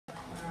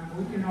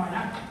buổi chiều rồi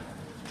đó.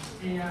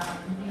 Thì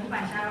những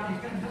bài sau thì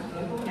cái hình thức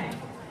gửi cũng vậy.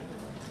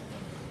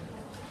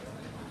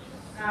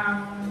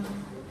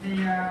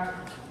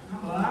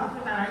 Hôm bữa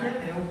chúng ta đã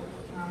giới thiệu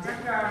các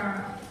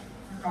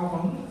cầu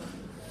khuẩn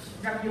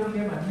găm dương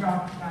gây bệnh rồi,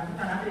 và chúng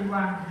ta đã đi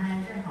qua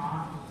hai cái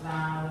họ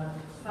là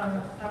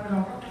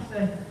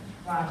Staphylococcus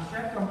và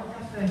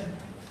Streptococcus.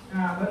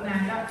 Bữa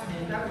nay đó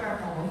thì các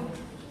cầu khuẩn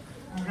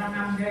gam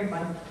năm gây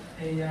bệnh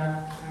thì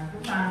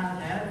chúng ta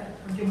sẽ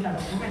trong chương trình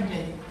của các anh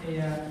chị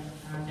thì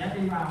sẽ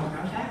đi vào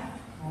khảo sát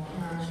một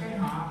cái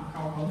họ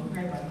cầu khuẩn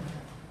gây bệnh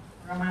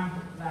gam năm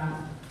là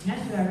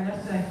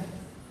Neisseria.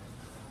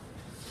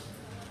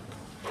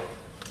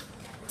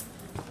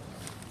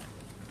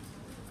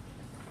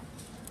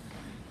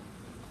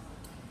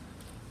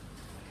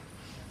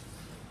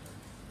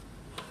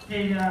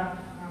 Thì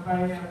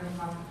về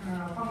mặt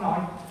phân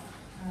loại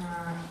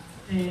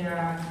thì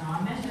họ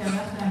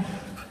Neisseria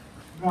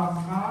gồm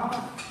có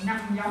 5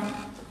 giống.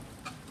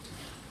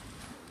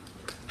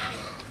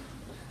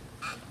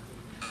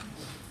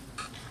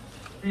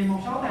 Thì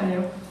một số tài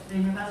liệu thì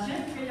người ta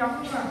xếp cái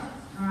giống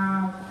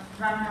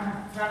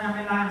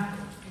Granamella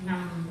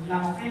là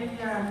một cái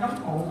giống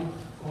phụ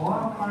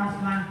của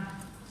Moracilla.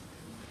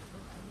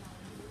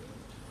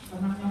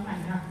 Trong 5 giống này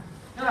nha.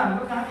 Tức là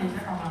lúc đó thì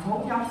sẽ còn là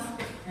 4 giống.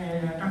 Thì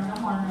trong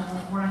giống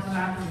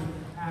Moracilla thì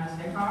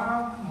sẽ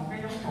có một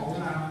cái giống phụ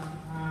là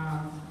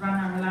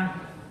Granamella.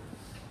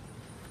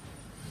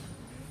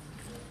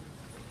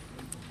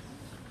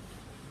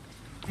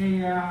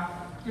 Thì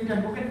chương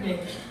trình của các anh chị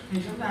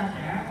thì chúng ta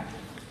sẽ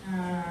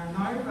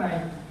nói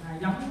về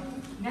giống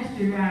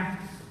Neisseria.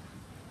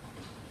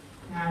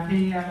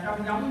 Thì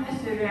trong giống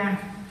Neisseria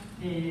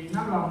thì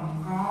nó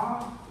gồm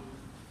có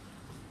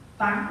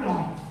 8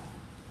 loài.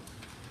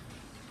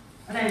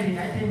 Ở đây thì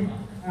để thêm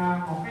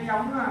một cái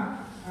giống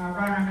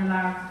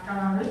Granamella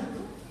caloris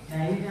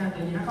để tại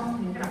vì nó có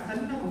những cái đặc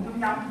tính nó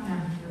cũng giống nè,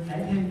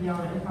 để thêm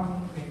vô để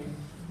phân biệt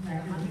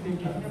là cái tiêu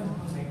chuẩn để mình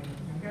phân biệt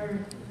những cái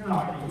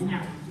loài này với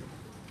nhau.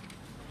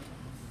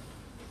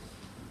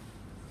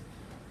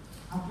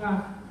 Học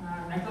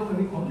đại cương về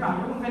vi khuẩn rồi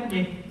đúng không các anh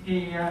chị?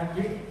 Thì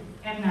chữ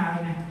N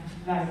này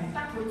là viết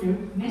tắt của chữ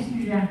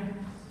Neisseria.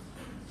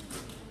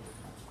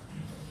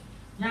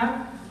 Nhớ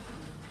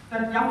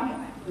tên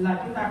giống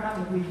là chúng ta có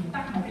được quyền viết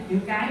tắt một cái chữ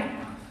cái,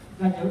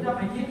 và chữ đó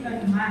phải viết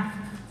lên hoa,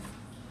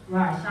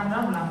 và sau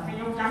đó là một cái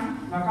dấu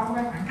chấm và có một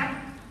cái khoảng cách.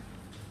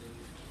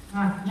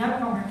 Nhớ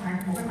có một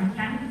cái khoảng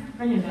trắng.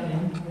 Có nhiều tài liệu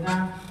người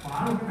ta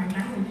bỏ luôn cái khoảng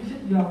trắng để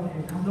xích vô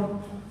thì không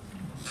đúng.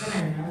 Cái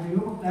này là điều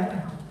quốc tế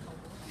này.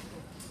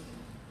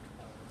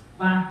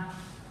 Và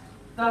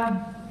tên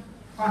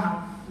khoa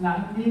học là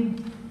Minh,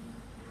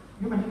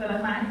 nếu mà chúng ta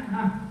đánh máy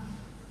ha.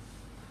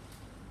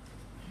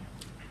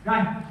 Rồi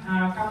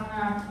trong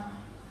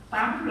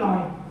 8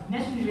 loài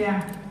Neisseria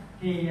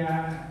thì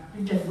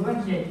chương trình của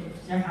anh chị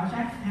sẽ khảo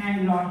sát 2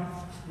 loài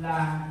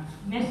là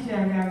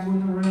Neisseria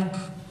gonorrhoeae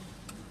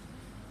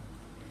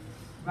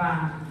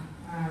và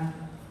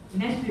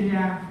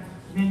Neisseria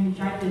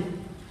meningitis.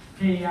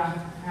 Thì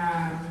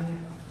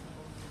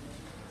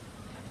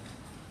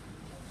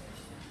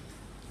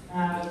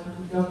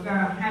được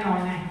 2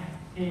 loài này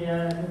thì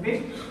được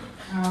biết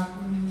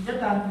với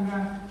tên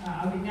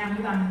ở Việt Nam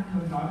chúng ta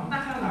thường gọi tóm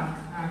tắt đó là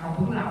cầu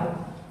khuẩn lậu,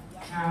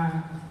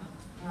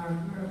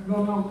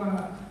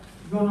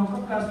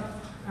 Gonococcus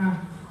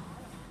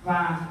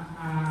và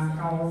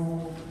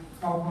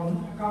cầu khuẩn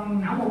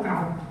con não mô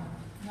cầu.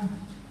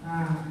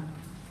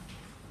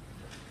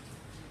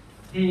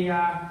 Thì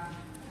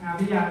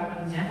bây giờ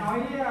mình sẽ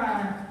nói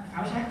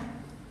khảo sát.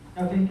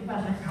 Đầu tiên chúng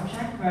ta sẽ khảo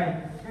sát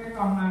về cái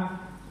con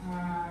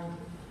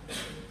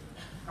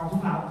cầu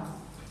khuẩn lậu.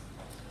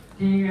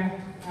 Thì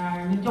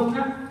nhìn chung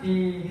đó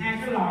thì hai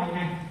cái loài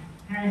này,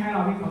 hai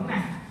loài vi khuẩn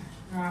này,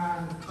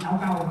 lậu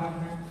cầu và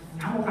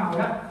não mô cầu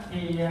đó,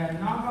 thì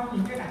nó có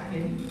những cái đặc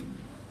điểm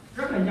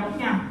rất là giống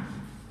nhau.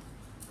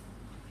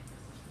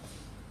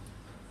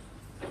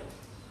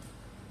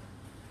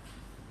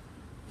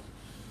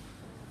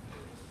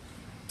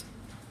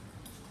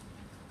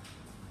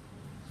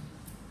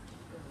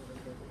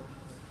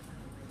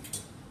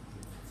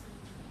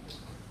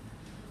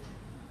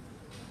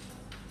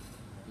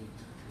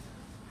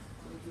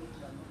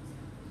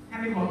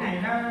 Hai vi khuẩn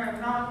này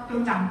nó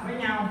tương đồng với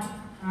nhau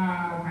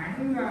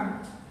khoảng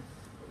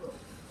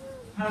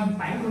hơn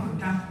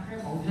 70% cái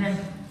bộ gen,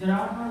 do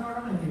đó nó có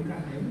rất là nhiều đặc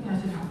điểm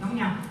sinh học giống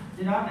nhau.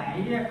 Do đó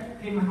để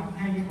khi mà học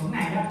hai vi khuẩn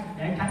này đó,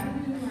 để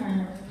tránh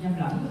nhầm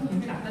lẫn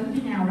những cái đặc tính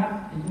với nhau đó,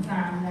 thì chúng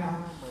ta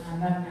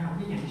nên học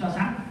cái dạng so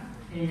sánh.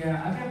 Thì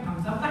ở cái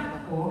phần tóm tắt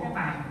của cái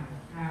bài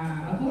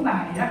ở cuối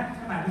bài này đó,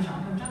 các bài tôi soạn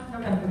trong sách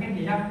giáo trình của các anh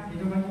chị đó, thì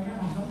tôi có những cái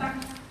phần tóm tắt,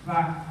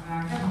 và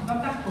cái phần tóm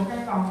tắt của cái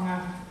con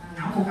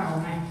não mô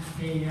cầu này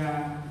thì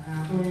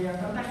tôi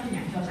tóm tắt cái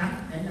dạng so sánh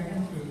để cho các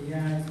anh chị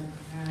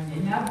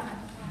dễ nhớ.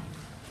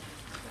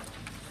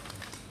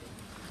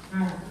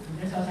 Mình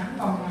sẽ so sánh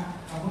con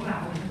khuẩn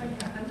lậu thì nó có những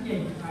đặc tính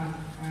gì,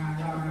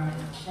 rồi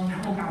con não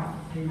mô cầu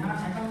thì nó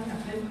sẽ có những đặc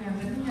tính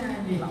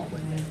gì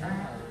để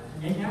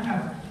dễ nhớ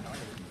hơn.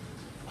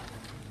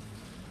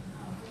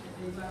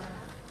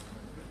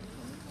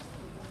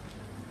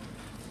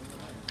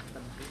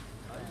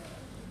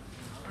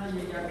 Thôi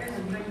vì giờ cái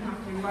đường link học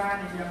kỳ qua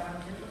thì giờ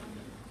mình sẽ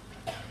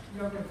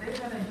vô trực tiếp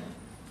đó đi.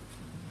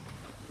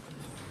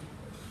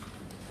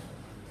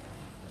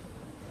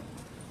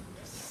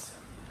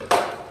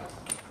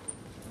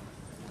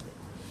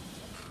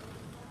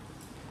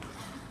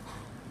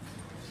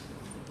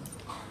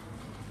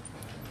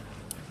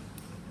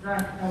 Rồi,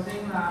 đầu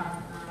tiên là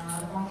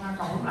con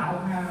cầu hỗn lậu,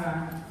 hay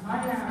là nói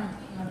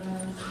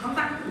tóm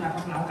tắt là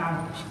con lậu cầu.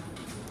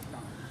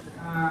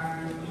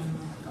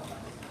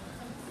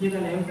 Như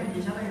tài liệu các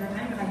chị sẽ thấy người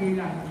ta ghi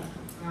là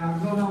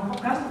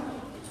gonococcus.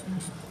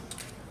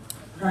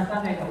 Rồi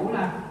tên đầy đủ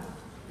là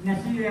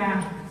Neisseria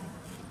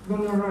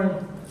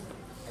gonorrhoeae.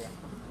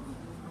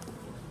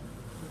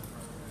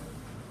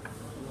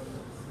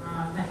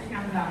 Này tiếng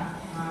Anh là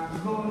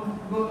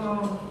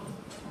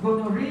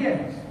gonorrhea.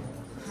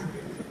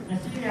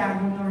 Neisseria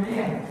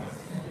gonorrhoeae.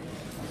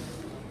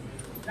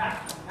 Rồi,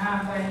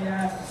 về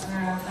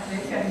đặc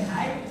điểm về hình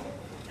thể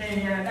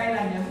thì đây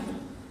là những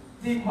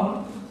vi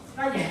khuẩn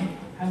có dạng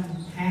hình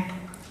hạt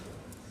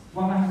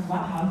hoặc là hình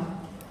quả thận,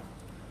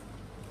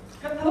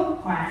 kích thước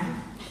khoảng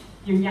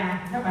chiều dài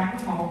nó khoảng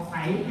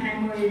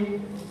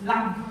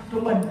 1,25,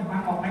 trung bình nó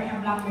khoảng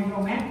 1,25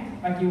 micromet,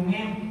 và chiều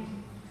ngang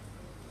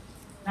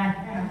này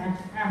cái hình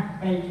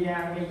bề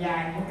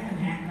dài của cái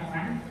hình hạt là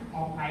khoảng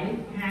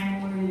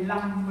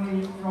 1,25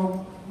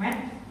 micromet,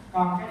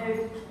 còn cái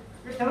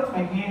kích thước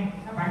bề ngang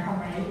nó khoảng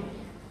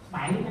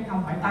 0,7 đến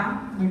 0,8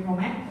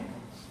 micromet,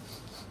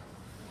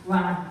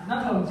 và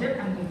nó thường xếp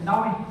thành từng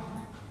đôi.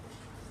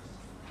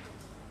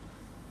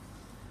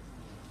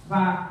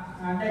 Và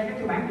đây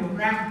cái bản tượng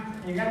răng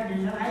thì các anh chị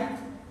sẽ thấy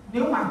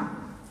nếu mà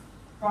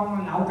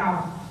con lậu cầu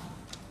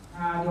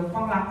được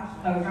phân lập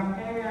từ trong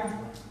cái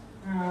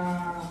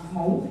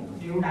mũ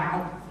niệu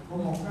đạo của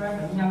một cái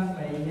bệnh nhân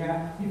bị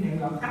viêm niệu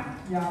đạo cấp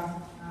do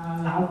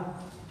lậu,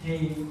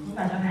 thì chúng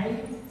ta sẽ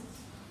thấy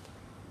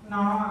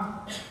nó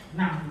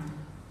nằm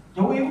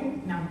chủ yếu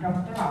nằm trong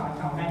tế bào bạch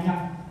cầu đa nhân,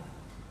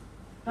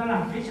 đó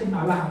là ký sinh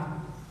nội bào,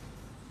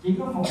 chỉ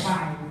có một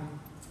vài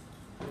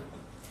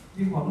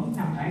vi khuẩn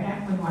nằm rải rác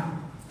bên ngoài.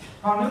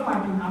 Còn nếu mà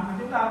trường hợp mà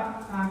chúng ta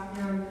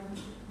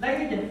lấy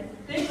cái dịch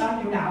tiết ở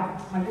niệu đạo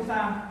mà chúng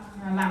ta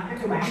làm cái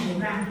tiêu bản niệm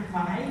ra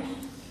mà thấy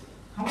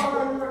không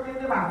có cái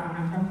tế bào nào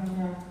nằm trong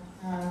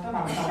tế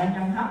bào bạch cầu đa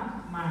nhân hết,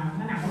 mà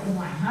nó nằm ở bên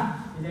ngoài hết,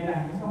 thì đây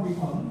là những con vi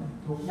khuẩn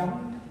thuộc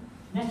giống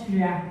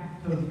Neisseria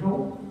thường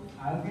trú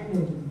ở cái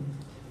đường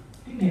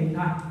tiết niệu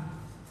thôi.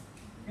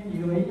 Cái gì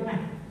lưu ý chỗ này,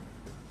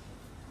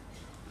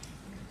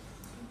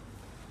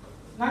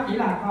 nó chỉ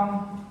là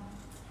con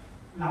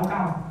lậu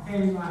cầu khi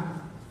mà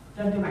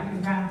trên tiêu bản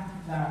đường răng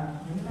là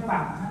những tế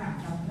bào nó nằm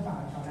trong tế bào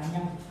bạch cầu đa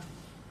nhân.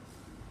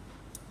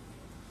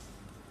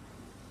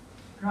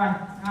 Rồi,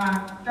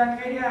 trên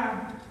cái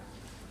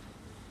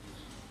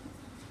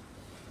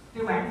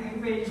tiêu bản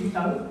hiển vi điện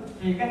tử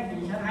thì các anh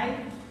chị sẽ thấy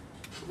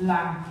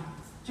là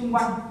xung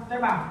quanh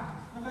tế bào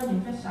nó có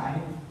những cái sợi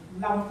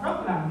lông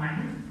rất là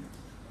mảnh.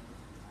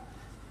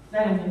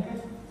 Đây là những cái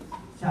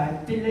sợi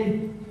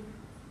pili.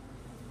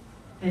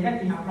 Thì các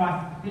chị học rồi,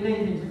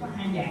 pili thì sẽ có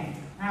hai dạng,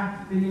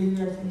 pili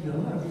sinh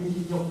dưỡng và pili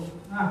sinh dục.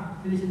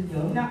 Pili sinh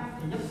dưỡng đó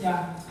thì giúp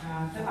cho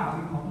tế bào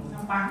vi khuẩn nó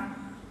bám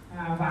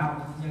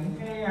vào những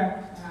cái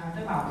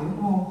tế bào biểu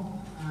mô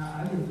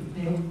ở đường tiết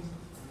niệu.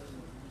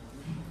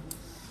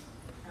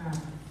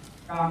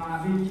 Còn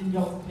pili sinh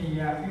dục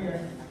thì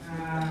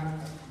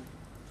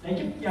để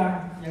giúp cho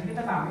những cái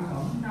tế bào vi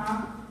khuẩn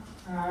nó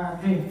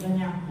truyền cho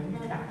nhau những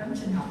cái đặc tính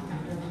sinh học nằm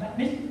trong đất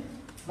nít.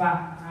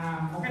 Và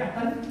một cái đặc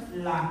tính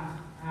là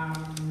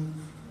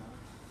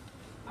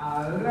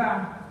ở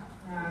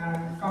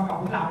con cầu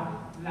hỗn lậu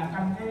là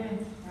trong cái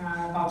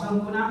bào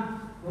xương của nó,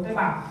 của tế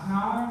bào,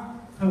 nó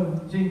thường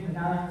xuyên người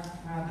ta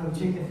thường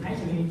xuyên tìm thấy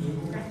sự hiện diện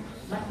của các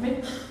plasmid.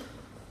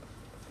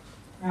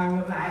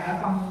 Ngược lại ở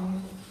con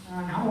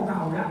não mô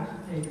cầu đó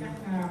thì các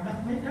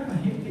plasmid rất là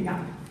hiếm khi gặp.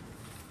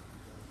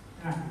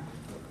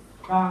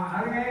 Còn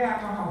ở cái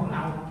con cầu hỗn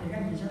lậu thì các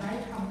anh chị sẽ thấy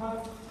không có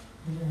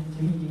sự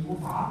hiện diện của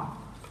vỏ.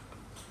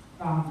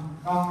 Còn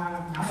con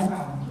não mô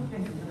cầu trước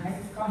đây thì sẽ thấy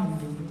có hiện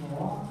diện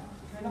của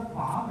cái lớp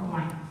vỏ bên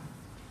ngoài.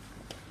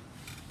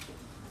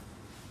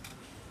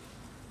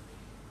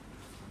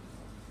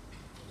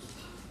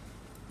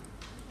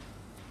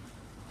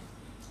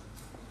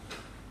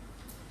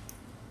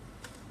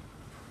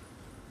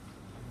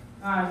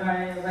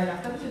 Về đặc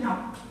tính sinh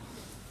học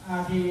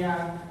thì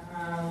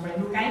về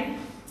nuôi cấy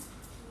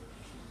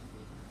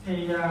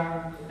thì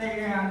đây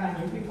là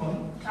những vi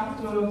khuẩn sống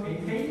cưa kỵ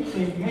khí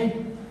truyền nghi.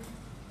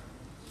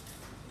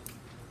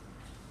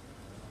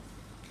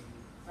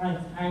 Rồi,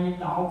 nhiệt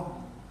độ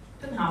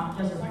thích hợp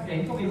cho sự phát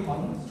triển của vi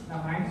khuẩn là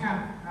khoảng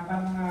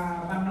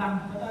 35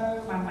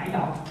 tới 37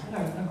 độ, tức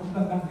là nó cũng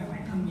cân cái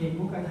khoảng thân nhiệt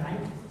của cơ thể.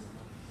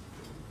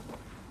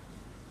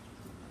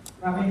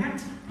 Và pH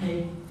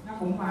thì nó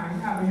cũng khoảng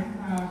pH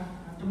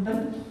trung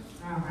tính,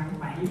 khoảng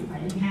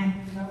 7,2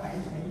 đến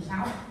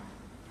 7,6.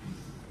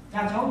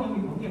 Đa số những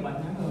vi khuẩn gây bệnh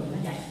ở người nó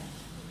vậy.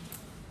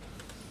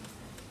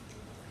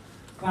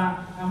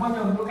 Và môi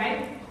trường nuôi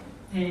cấy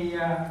thì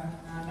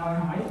đòi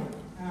hỏi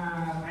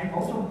phải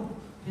bổ sung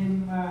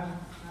thêm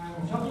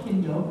một số chất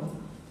dinh dưỡng.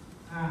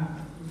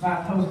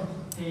 Và thường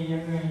thì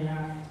người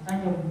ta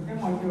dùng cái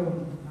môi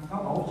trường có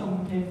bổ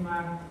sung thêm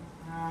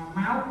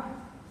máu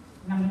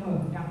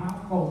 5-10% máu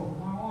cồn,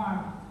 máu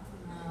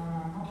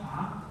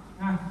thỏ,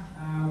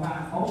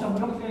 và bổ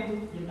sung lúc cái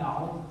nhiệt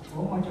độ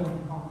của môi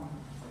trường còn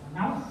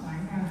nóng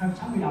khoảng hơn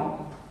 60 độ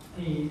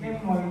thì cái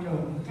môi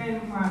trường, cái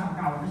hồng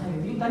cầu nó sẽ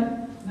bị biến tính,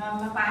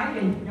 nó tái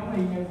đi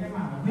giống như cái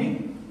màu huyết,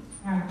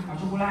 màu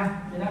sô cô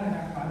la, vậy đó người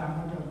ta gọi là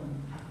môi trường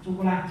sô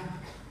cô la.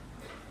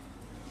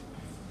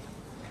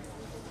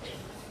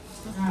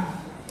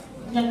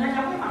 Nhìn nó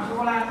giống cái màu sô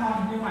cô la thôi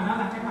nhưng mà nó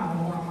là cái màu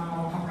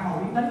hồng cầu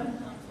biến tính.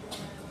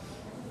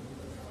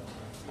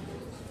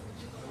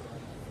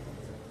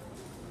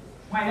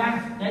 Ngoài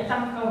ra, để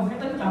tăng cường cái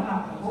tính chọn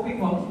lọc của vi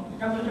khuẩn,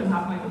 trong những trường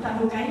hợp mà chúng ta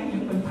nuôi cấy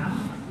những bệnh phẩm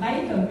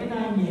lấy từ cái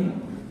nơi nhiễm,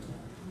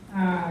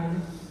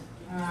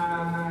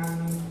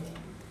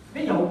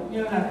 ví dụ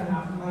như là trường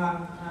hợp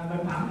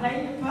bệnh phẩm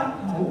lấy vết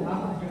mủ ở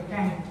vùng trực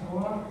tràng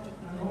của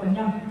bệnh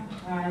nhân,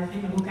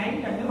 khi mà nuôi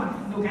cấy, nếu mà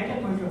nuôi cấy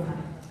trên môi trường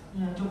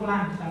sô cô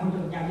la là môi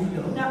trường giàu dinh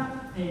dưỡng đó,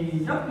 thì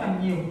rất là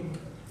nhiều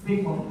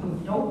vi khuẩn thường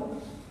trú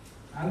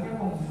ở cái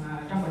vùng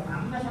trong bệnh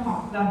phẩm, nó sẽ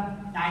mọc lên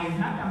đầy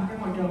hết trong cái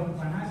môi trường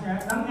và nó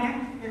sẽ lấn át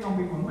cái con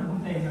vi khuẩn mình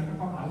không tìm được, cái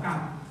con lậu cầu.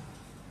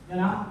 Do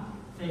đó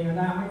thì người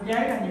ta mới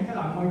chế ra những cái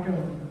loại môi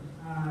trường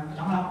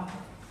chọn lọc,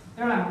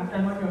 tức là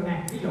trên môi trường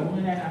này, ví dụ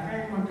như đây là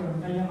cái môi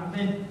trường cây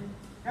Martin,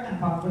 các thành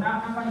phần của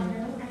nó có những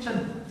cái thuốc kháng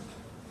sinh.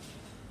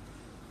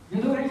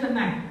 Những thuốc kháng sinh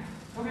này,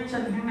 thuốc kháng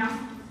sinh kháng nấm,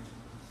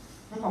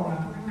 cuối cùng là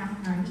thuốc kháng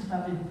nấm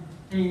histatin,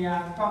 thì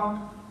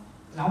con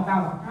lậu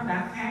cầu nó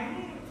đã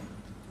kháng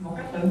một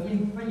cách tự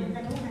nhiên với những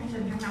cái thuốc kháng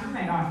sinh kháng nấm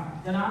này rồi,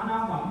 do đó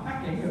nó vẫn phát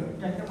triển được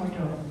trên cái môi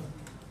trường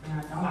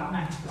chọn lọc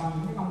này. Còn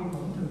những cái con vi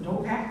khuẩn thường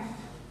trú khác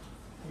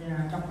thì,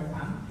 trong bệnh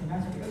phẩm thì nó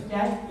sẽ bị ức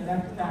chế, cho nên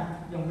chúng ta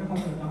dùng cái môi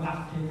trường chọn lọc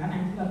thì khả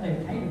năng chúng ta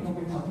tìm thấy được con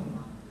vi khuẩn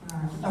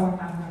chúng ta quan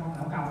tâm là con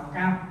lậu cầu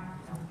cao.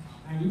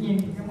 Dĩ nhiên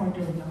thì cái môi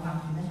trường chọn lọc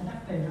thì nó sẽ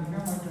đắt tiền hơn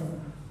cái môi trường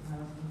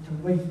thường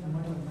quy là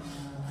môi trường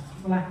sô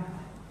cô la.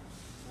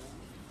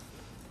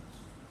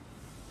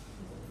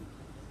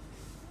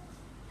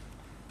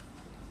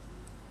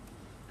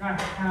 Rồi,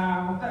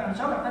 một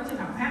số đặc tính sinh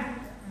học khác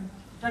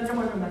trên cái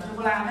môi trường sô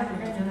cô la đó thì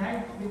các bạn thấy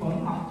vi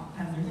khuẩn mọc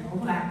thành những cái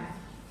ủng lạc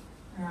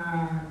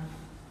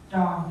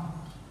tròn,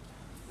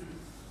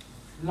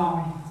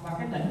 lòi, và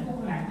cái đỉnh của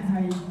ủng lạc nó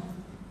hơi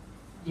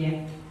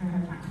dẹt,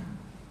 hơi thẳng,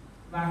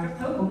 và kích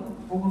thước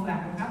của ủng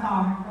lạc cũng khá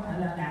to, có thể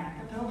là đạt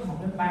kích thước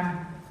 1-3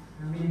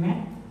 mm,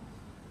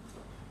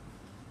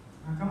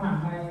 có màu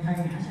hơi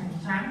ngã sang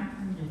sáng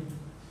gì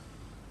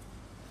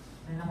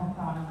đây, nó bóng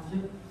to lên một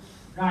chút.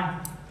 Rồi,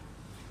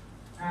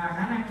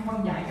 khả năng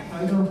phân giải các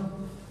loại đường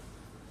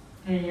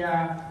thì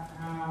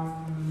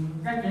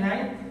các chị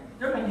thấy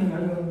rất là nhiều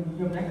loại đường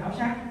dùng để khảo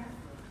sát,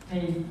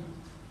 thì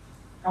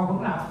cầu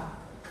khuẩn lậu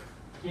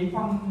chỉ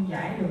phân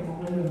giải được một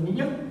loại đường duy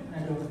nhất là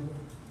đường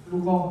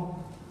glucose.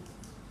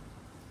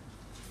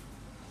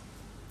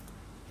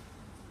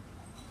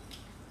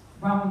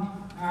 Vâng,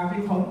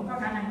 vi khuẩn có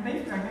khả năng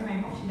tiết ra cái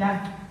men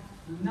oxida,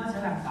 nó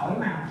sẽ làm đổi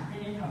màu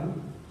cái giấy thử.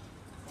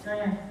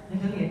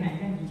 Những thử nghiệm này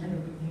các anh chị sẽ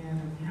được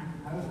học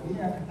ở buổi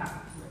thực tập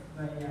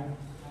về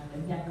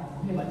định danh cầu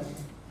khuẩn gây bệnh.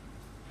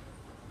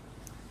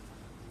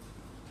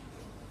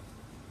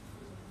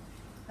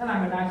 Đó là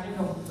người ta sẽ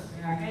dùng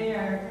cái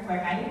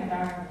que cấy, người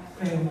ta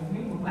khều một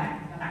miếng khuẩn lạc,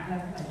 người ta đặt lên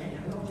cái tờ giấy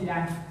thử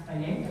oxida, tờ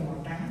giấy từ màu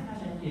trắng nó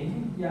sẽ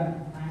chuyển dần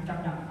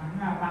trong vòng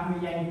khoảng 30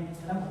 giây,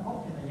 sau đó 1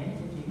 phút thì tờ giấy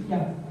sẽ chuyển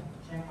dần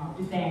sang màu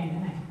tím đen như thế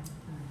này,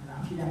 là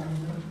oxida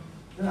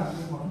tức là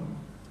vi khuẩn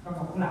con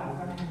cầu khuẩn lậu có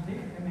khả năng tiết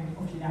cái men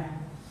oxida.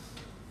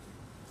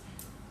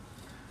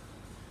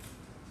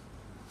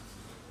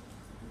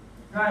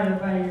 Rồi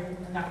về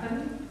đặc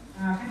tính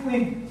kháng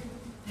nguyên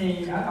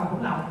thì ở cầu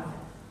khuẩn lậu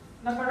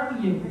nó có rất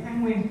nhiều cái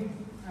kháng nguyên,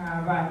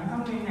 và những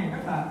kháng nguyên này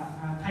rất là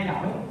thay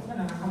đổi, tức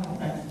là nó không ổn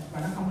định và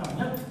nó không đồng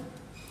nhất.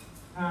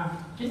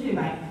 Chính vì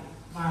vậy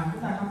mà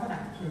chúng ta không có đặt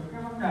được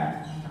cái vấn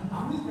đề chẩn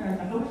đoán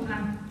chẩn đoán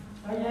thanh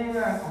đối với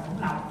cầu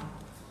khuẩn lậu,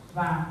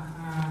 và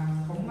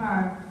cũng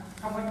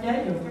không có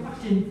chế được cái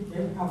vaccine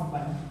để phòng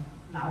bệnh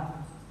lậu.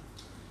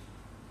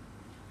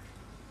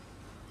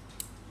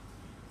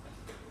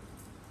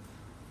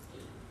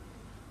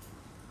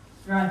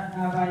 Rồi,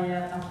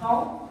 về độc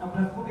tố, độc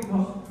lực của vi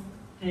khuẩn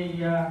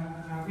thì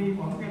vi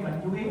khuẩn gây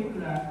bệnh chủ yếu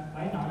là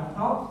 7 loại độc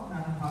tố, là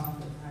thành phần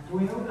chủ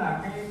yếu là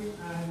cái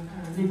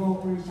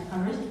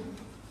lipopolysaccharide.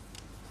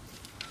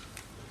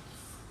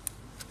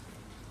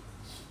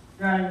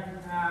 Rồi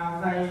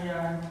về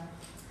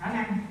khả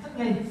năng thích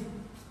nghi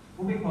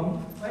của vi khuẩn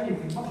với điều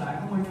kiện bất lợi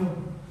của môi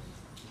trường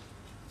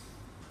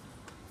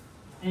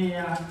thì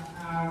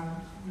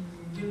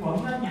vi khuẩn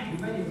nó nhạy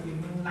với điều kiện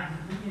lạnh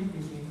cũng như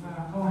điều kiện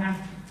khô hanh,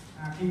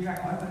 khi ra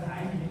khỏi cơ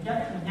thể thì nó chết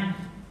rất là nhanh.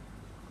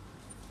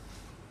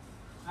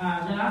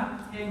 Do đó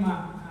khi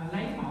mà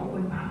lấy mẫu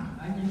bệnh phẩm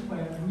ở những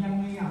bệnh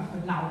nhân nghi ngờ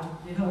bệnh lậu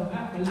thì thường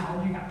bệnh lậu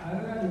hay gặp ở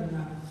đường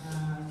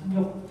sinh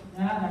dục,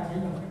 đó là sẽ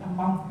dùng cái tăm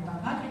bông người ta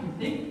hết cái dịch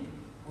tiết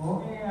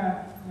của cái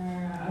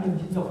ở đường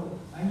sinh dục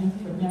ở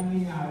những bệnh nhân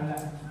nghi ngờ là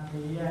bị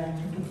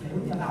nhiễm trùng tiểu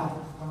do lậu,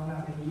 hoặc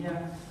là bị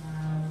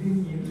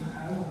viêm nhiễm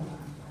ở vùng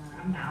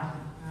âm đạo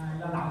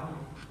do lậu,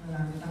 là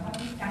người ta phát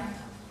tiết cắn.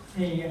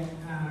 Thì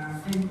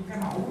khi cái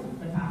mẫu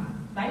bệnh phẩm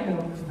lấy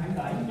được thì phải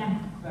gửi nhanh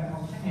về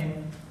phòng xét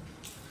nghiệm,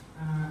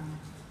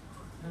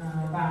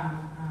 và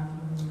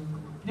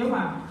nếu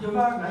mà chưa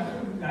có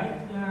gửi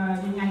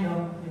đi ngay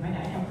được thì phải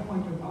để trong cái môi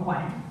trường bảo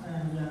quản.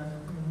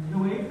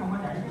 Lưu ý không có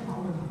để cái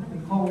mẫu bệnh phẩm nó bị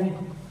khô đi.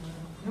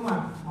 Nếu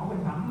mà mẫu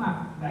bệnh phẩm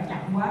mà gửi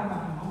chậm quá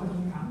và mẫu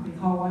bệnh phẩm bị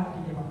khô quá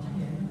thì về phòng xét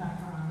nghiệm chúng ta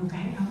lưu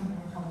kháng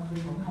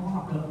không có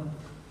học được.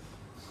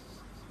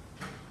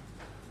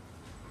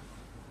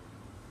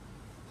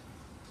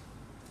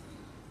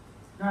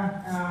 Rồi,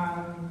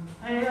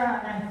 đây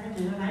các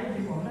chị đã thấy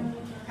vi khuẩn nó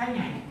khá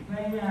nhạy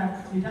với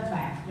nitrat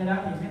bạc, do đó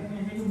thì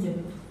cái dung dịch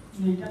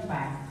nitrat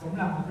bạc cũng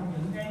là một trong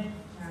những cái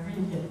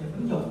dung dịch được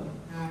ứng dụng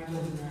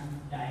dùng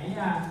để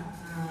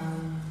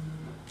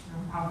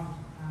phòng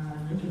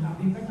những trường hợp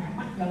viêm kết mạc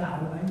mắt do lậu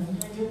ở những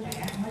cái đứa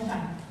trẻ mới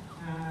sanh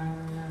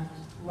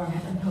qua ngã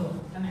sinh thường.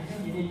 Cái này các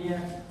chị đi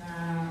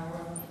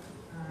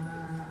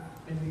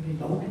bệnh viện Kỳ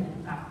Chủ, cái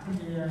chị tập cái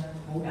chị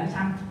mũ đỡ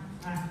xanh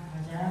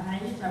sẽ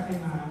thấy sau khi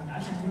mà đỡ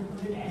xanh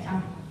đứa trẻ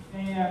xong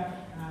cái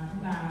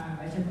chúng ta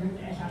vệ sinh đứa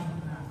trẻ xong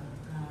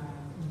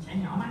mình sẽ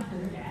nhỏ mắt cho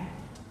đứa trẻ,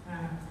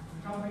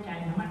 có cái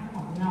chai nhỏ mắt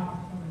có màu nâu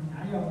mình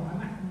thả vô mỗi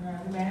mắt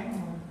đứa bé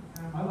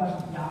mỗi bên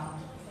một giọt,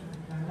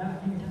 đó là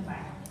cái nitrat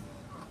bạc,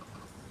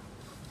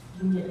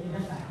 dung dịch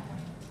nitrat bạc.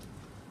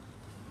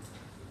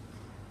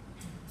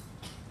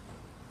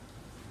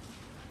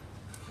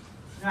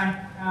 Rồi,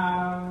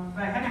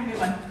 về khả năng gây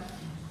bệnh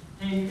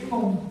thì cái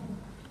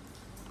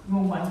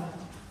nguồn bệnh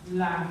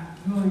là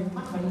người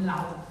mắc bệnh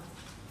lậu.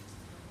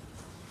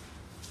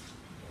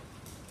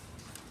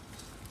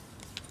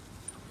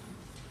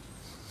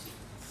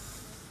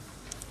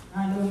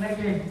 Đường lây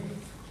truyền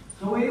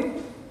chủ yếu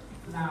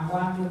là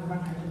qua đường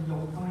quan hệ tình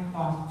dục không an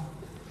toàn.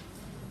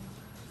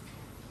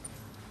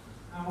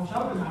 Một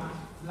số trường hợp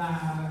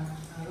là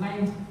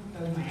lây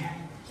từ mẹ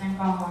sang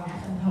con qua ngã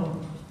sinh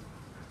thường.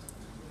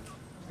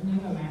 Những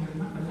người mẹ bị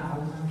mắc bệnh lậu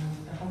người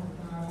ta không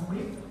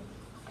biết.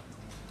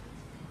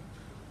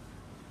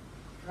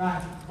 Rồi,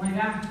 ngoài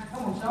ra có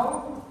một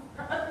số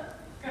rất ít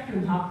các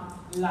trường hợp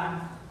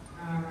là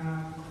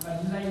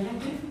bệnh lây gián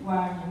tiếp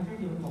qua những cái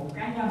dụng cụ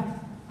cá nhân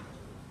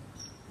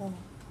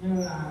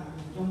như là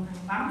dùng chung khăn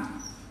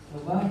tắm,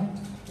 đồ bơi.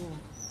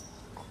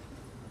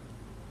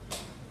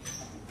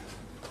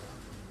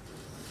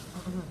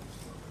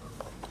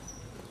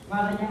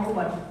 Và thời gian ủ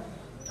bệnh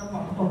trong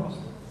vòng một tuần.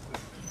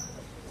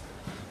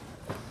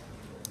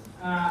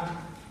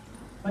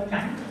 Bệnh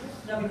cảnh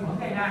do vi khuẩn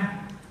gây ra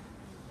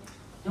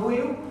chủ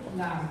yếu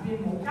là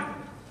viêm mủ cấp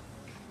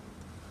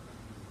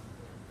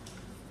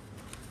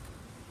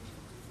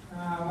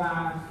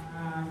và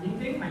diễn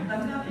tiến mãn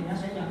tính thì nó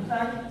sẽ dẫn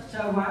tới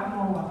xơ hóa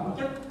mô và tổ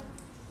chức.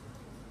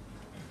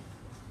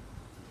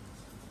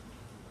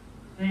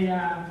 Thì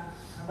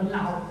bệnh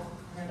lậu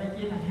người ta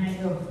chia thành hai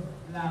đường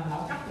là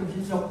lậu cấp đường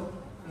sinh dục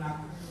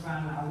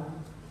và lậu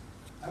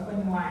ở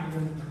bên ngoài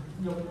đường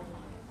sinh dục.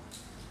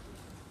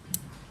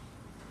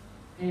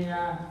 Thì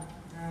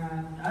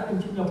ở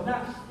đường sinh dục đó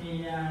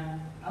thì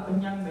ở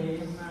bệnh nhân bị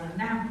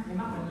nam bị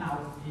mắc bệnh lậu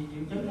thì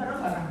triệu chứng nó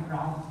rất là rầm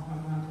rộ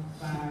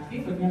và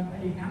khiến bệnh nhân phải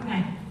đi khám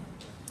ngay.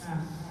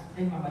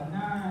 Khi mà bệnh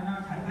nó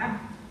khởi phát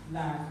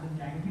là tình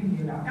trạng viêm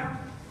niệu đạo cấp,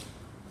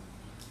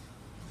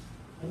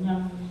 bệnh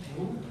nhân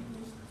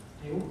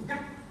tiểu cắt,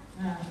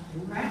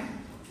 tiểu rát,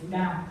 tiểu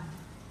đau.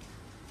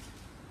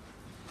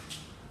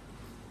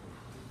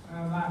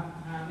 Và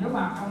nếu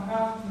mà không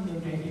có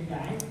điều trị kịp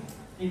thời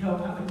thì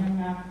thường là bệnh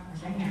nhân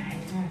sẽ ngại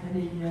sẽ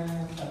đi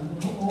tự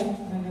thuốc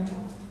uống, nên nếu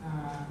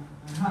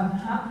hên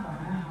hết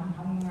và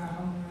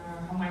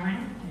không may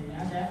mắn thì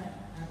nó sẽ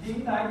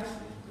tiến tới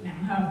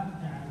nặng hơn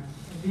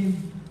viêm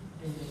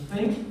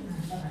tuyến,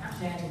 có thể áp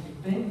xe thì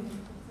tuyến,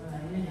 có thể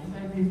dẫn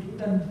tới viêm thủy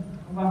tinh,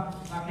 vân.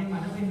 Và khi mà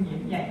nó viêm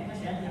nhiễm vậy nó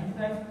sẽ dẫn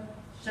tới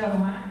sơ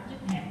hóa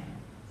chích hẹp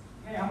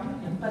cái ống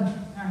dẫn tinh,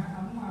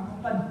 ống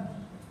phóng tinh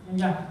nhân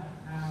dân,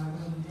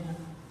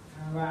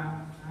 và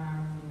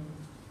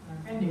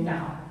cái niệu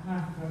đạo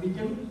và vi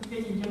chứng,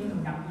 cái di chứng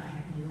thường gặp là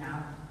hẹp niệu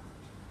đạo.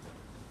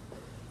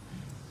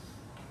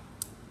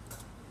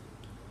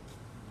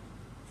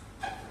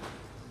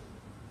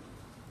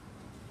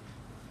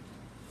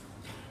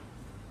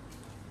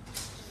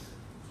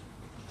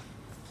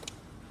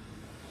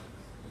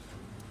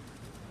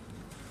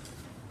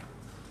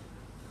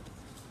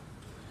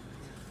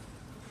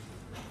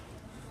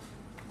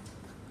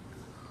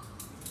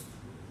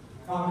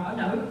 Còn ở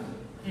nữ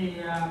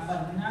thì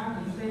bệnh nó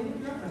diễn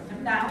tiến rất là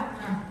kín đáo,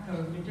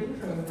 thường triệu chứng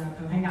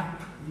thường hay gặp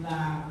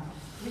là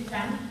huyết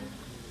trắng,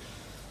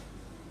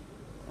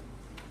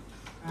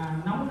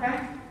 nóng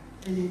rát,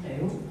 đi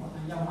tiểu hoặc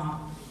là dầu mọt.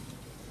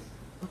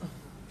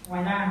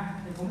 Ngoài ra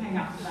thì cũng hay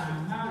gặp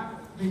là nó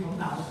vi khuẩn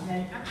lậu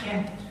gây áp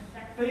xe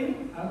các tuyến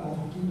ở bộ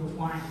phận sinh dục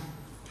ngoài,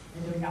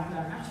 thì thường gặp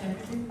là áp xe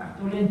các tuyến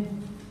Bartholin,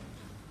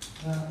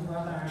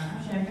 gọi là áp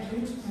xe các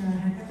tuyến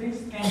hay các tuyến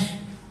scan.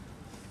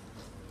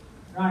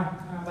 Rồi,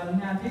 bệnh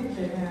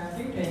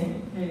tiến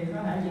triển thì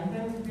có thể dẫn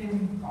đến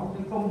viêm cổ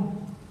tử cung,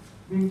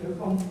 viên tử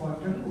cung, bò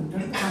trứng, buồng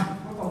trứng,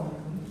 cuối cùng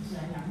cũng sẽ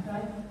dẫn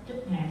tới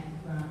chích ngạt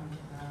và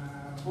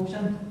vô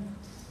sinh.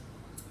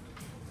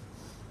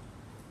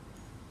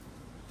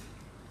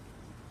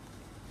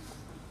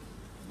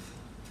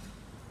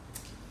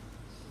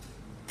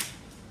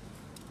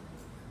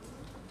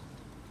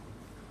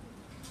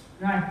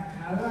 Rồi,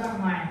 ở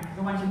ngoài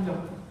cơ quan sinh dục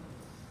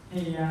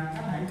thì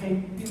có thể gây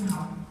viêm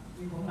họng,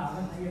 viêm khuẩn lậu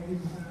có thể gây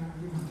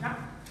viêm họng cấp,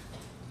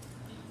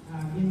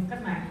 viêm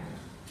kết mạc.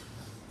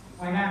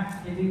 Ngoài ra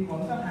thì vi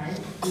khuẩn có thể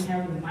đi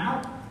theo đường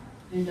máu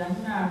đi đến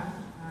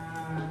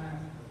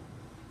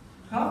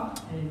khớp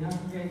thì nó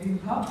gây viêm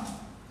khớp.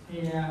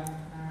 Thì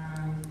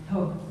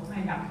thường cũng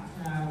hay gặp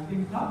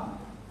viêm khớp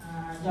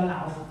do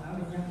lậu ở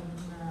bệnh nhân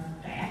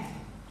trẻ.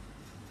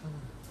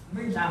 Không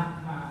biết sao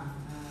mà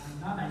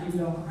nó lại đi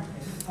vô phát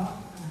triển viêm khớp,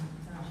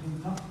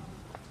 viêm khớp.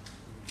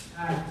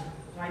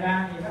 Ngoài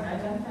ra thì có thể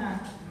đến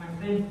màng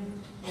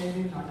tim, gây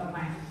viêm nội tâm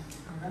màng,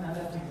 có thể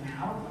lên màng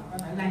não và có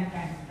thể lan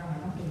tràn trong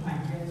hệ thống tuần hoàn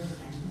gây tình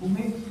trạng bung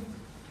huyết.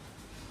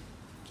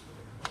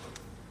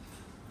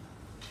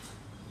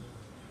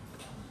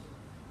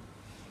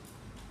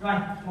 Rồi,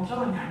 một số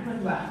hình ảnh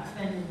minh họa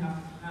đây là trường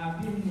hợp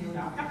viêm niệu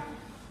đạo cấp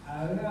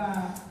ở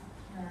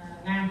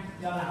nam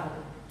do lậu.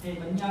 Thì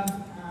bệnh nhân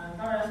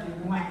có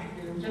điều ngoài cái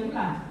triệu chứng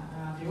là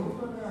kiểu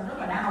rất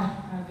là đau,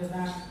 người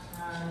ta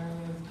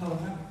thường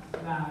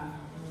là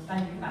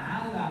tay diễn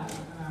tả là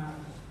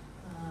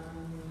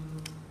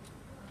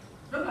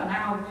rất là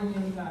đau, tuy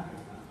nhiên là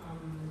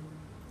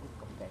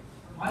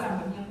mỗi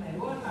lần bệnh nhân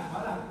tiểu là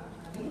mỗi lần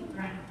đứng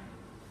rặn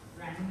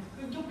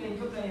cứ chút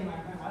đi mà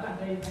mỗi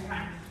lần đi phải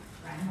rặn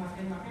mà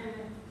khi mà cái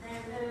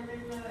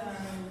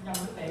dòng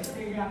nước tiểu nó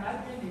đi ra tới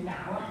cái địa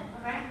đạo á, nó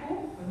rát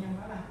cuốc, bệnh nhân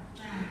nói là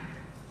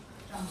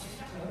trong cái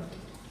chất lượng.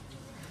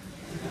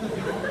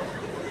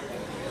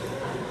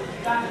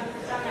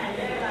 Sau này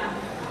là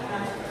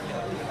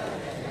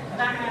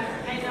ta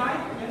hay nói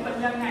những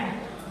bệnh nhân này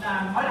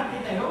là mỗi lần đi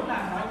tiểu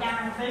là gọi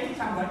cha 1 tiếng,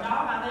 xong gọi chó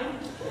 3 tiếng.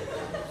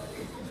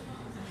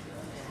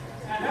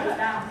 Rất là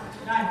đau.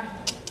 Rồi,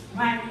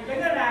 ngoài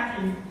chứng đó ra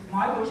thì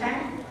mỗi buổi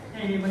sáng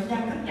thì bệnh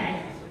nhân thức dậy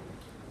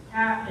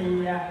thì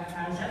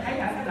sẽ thấy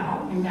ở cái lỗ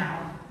niệu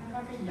đạo nó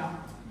có cái giọt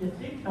dịch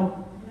tiết đục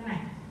như thế này,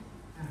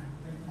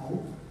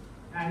 mũ.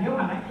 Nếu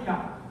mà lấy cái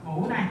giọt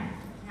mũ này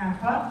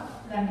phớt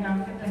lên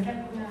trong trên cái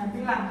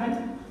tiếng lăng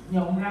kính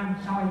nhuộm răng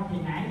soi thì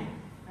nãy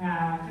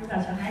chúng ta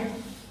sẽ thấy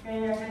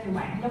cái tiêu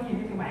bản giống như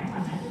cái tiêu bản mà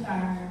nãy chúng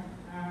ta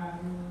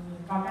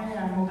coi cái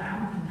mô tả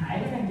một hình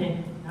thể cái gì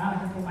đó là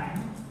cái tiêu bản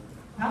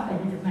hết từ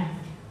cái dịch này.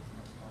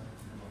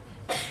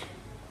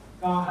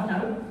 Còn ở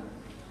nữ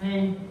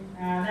thì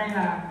đây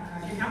là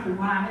cái khám phụ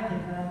khoa đấy, thì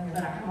người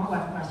ta đặt cái mỏ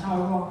bệnh và soi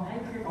vô thấy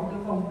cái cổ tử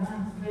cung nó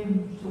viêm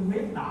sung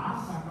huyết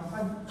đỏ và còn có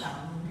chậm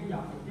cái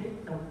giọt dịch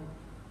tiết đục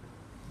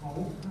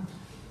mũ.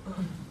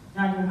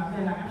 Rồi trường hợp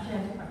đây là áp xe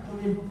của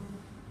bacteria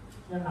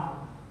do lậu.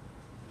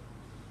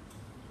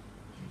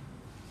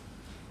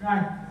 Rồi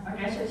ở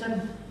trẻ sơ sinh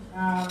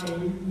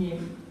bị nhiễm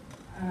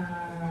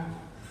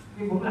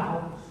vi khuẩn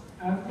lậu,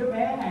 ở đứa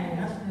bé này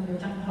nó được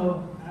sanh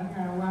thường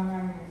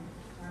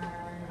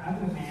ở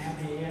người mẹ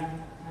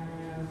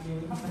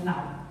bị mắc bệnh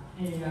lậu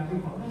thì vi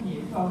khuẩn nó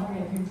nhiễm vô nó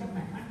gây viêm kết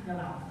mạc mắt do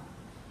lậu.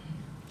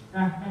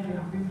 Rồi đây trường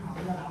hợp viêm họng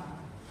do lậu.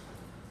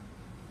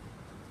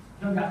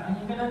 Rồi gặp ở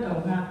những cái đối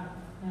tượng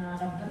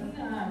đồng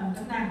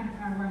tính nam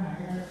quan hệ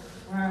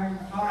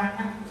oral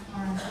á,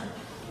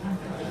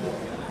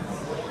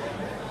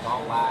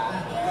 con bà.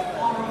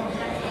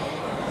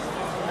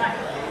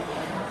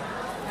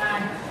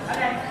 Ở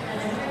đây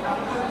là những cái tổn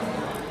thương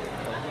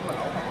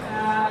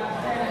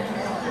đây là những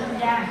cái tổn thương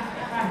da,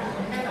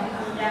 những cái tổn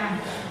thương da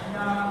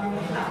do viêm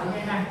khuẩn lậu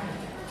gây ra.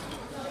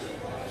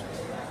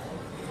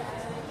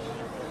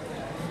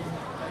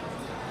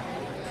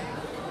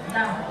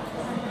 Sao?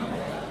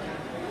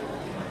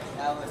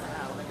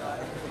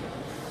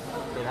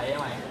 Thì thấy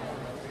mày.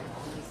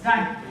 Rồi,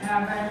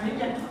 về miễn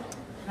dịch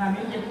là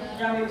miễn dịch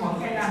do vi khuẩn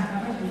gây ra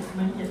là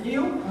miễn dịch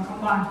yếu và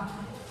không bền,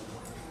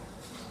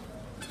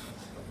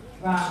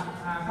 và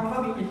không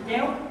có miễn dịch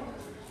chéo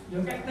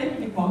giữa các tiếp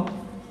vi khuẩn,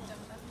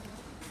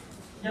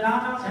 do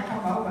đó nó sẽ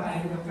không bảo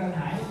vệ được cơ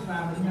thể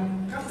và bệnh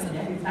nhân rất là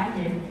dễ bị tái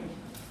nhiễm.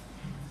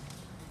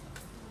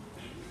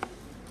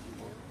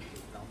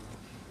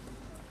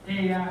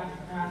 Thì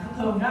thông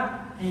thường đó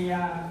thì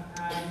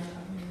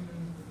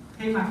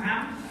khi mà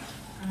khám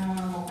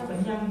một cái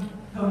bệnh nhân,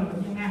 thường là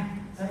bệnh nhân nam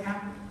tới khám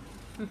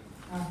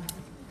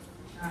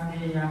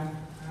thì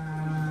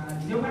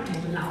nếu phát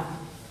hiện bệnh lậu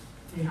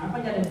thì hỏi có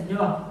gia đình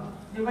chưa.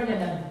 Nếu có gia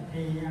đình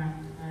thì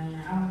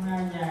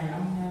ông về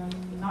ông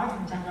nói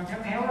sao cho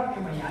khéo đó,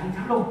 kêu bà vợ đi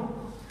khám luôn,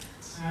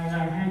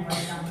 rồi hai vợ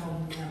chồng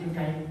cùng điều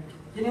trị.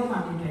 Chứ nếu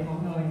mà điều trị một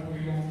người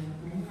thì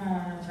cũng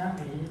sẽ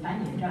bị tái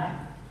nhiễm trở lại.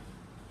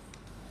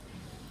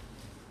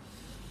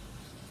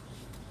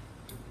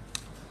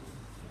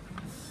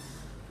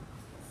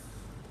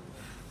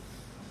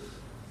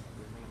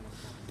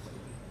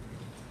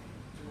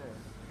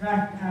 Rồi,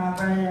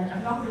 về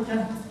chẩn đoán vi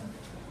sinh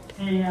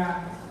thì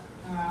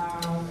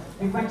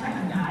việc quan sát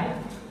hình thể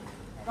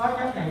có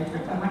giá trị rất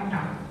là quan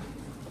trọng.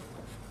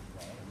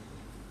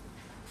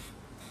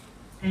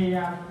 Thì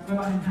về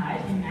mặt hình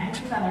thể thì nãy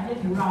chúng ta đã giới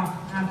thiệu rồi.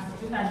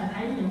 Chúng ta sẽ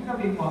thấy những cái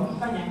vi khuẩn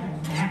có dạng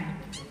hình hạt,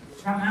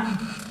 gam âm,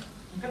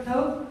 kích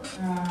thước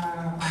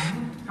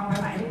khoảng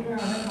 0,7 đến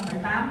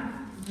 0,8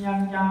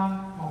 nhân cho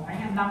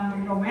 1,25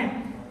 micromet,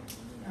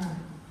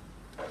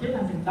 chia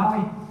thành từng đôi,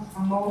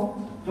 phân bố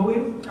chủ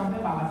yếu trong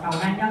tế bào bạch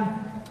cầu đa nhân.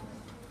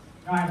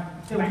 Rồi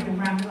sư bản trường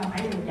văn chúng ta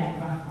thấy được vậy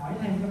và hỏi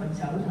thêm cái bệnh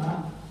sử nữa.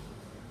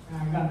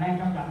 Gần đây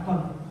trong đoạn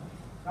tuần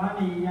có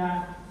đi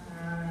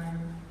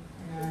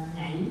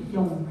nhảy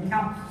dù hay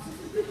không?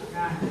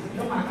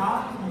 Nếu mà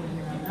có thì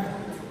nó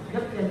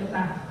giúp cho chúng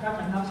ta có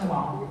chẩn đoán sơ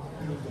bộ.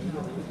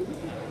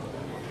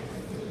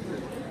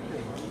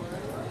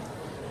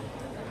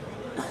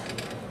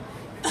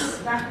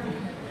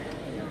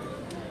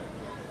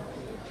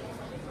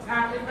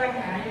 Liên quan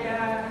hệ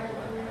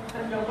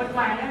tình dục bên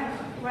ngoài đó,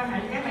 quan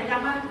hệ cái mày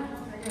dâm á.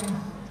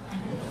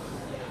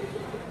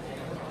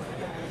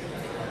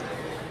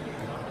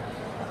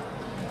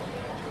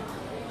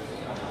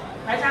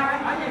 Tại sao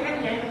phải hỏi như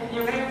cái vậy?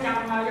 Nhiều khi ông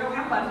chồng mà vô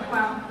khám bệnh nhưng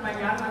mà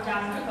vợ mà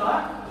chồng cái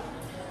cửa.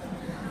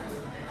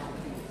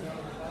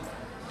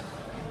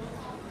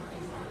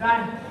 Rồi,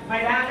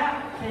 ngoài ra đó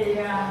thì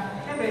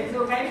cái việc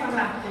nuôi cấy phân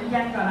lập định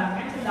danh và làm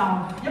kháng sinh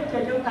đòn giúp cho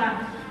chúng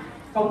ta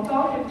củng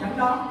cố những chẩn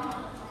đoán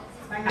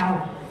ban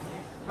đầu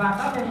và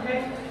có thêm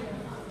cái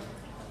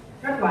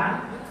kết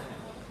quả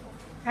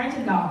kháng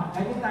sinh đòn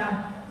để chúng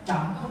ta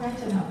chọn thuốc kháng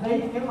sinh hợp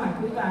lý nếu mà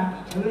chúng ta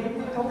xử lý cái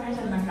thuốc kháng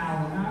sinh ban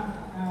đầu nó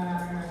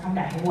không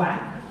đạt hiệu quả.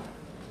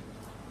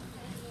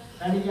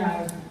 Tại bây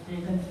giờ thì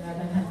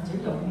tình hình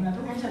sử dụng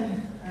thuốc kháng sinh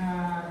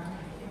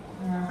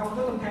không có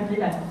tuân theo chỉ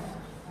định,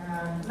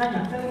 nó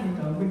dẫn tới hiện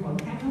tượng vi khuẩn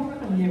kháng thuốc rất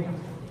là nhiều.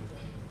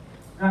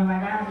 Rồi ngoài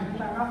ra thì chúng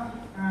ta có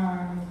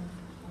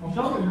một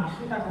số trường hợp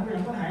chúng ta cũng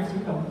vẫn có thể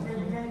sử dụng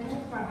những cái thuốc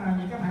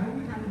những cái phản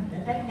ứng thanh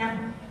để test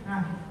nhanh,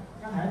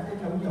 có thể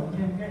sử dụng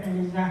thêm cái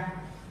ELISA.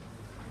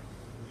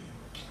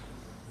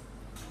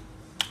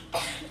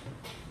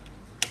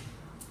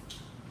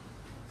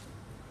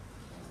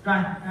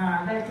 Rồi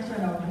đây cái sơ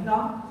đồ chẩn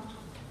đoán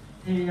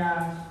thì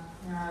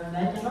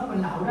để chẩn đoán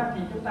bệnh lậu đó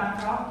thì chúng ta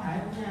có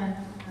thể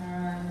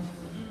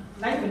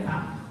lấy bệnh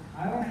phẩm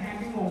ở hai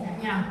cái nguồn khác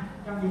nhau.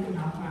 Trong những trường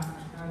hợp mà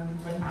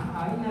bệnh phẩm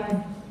ở nơi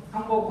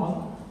không vô khuẩn,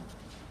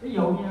 ví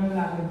dụ như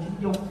là đường sinh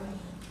dục,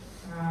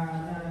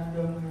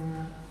 đường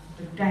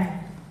trực tràng,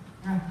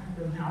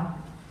 đường hậu.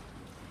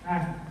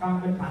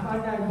 Còn bệnh phẩm ở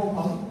nơi vô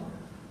khuẩn,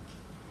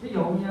 ví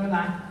dụ như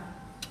là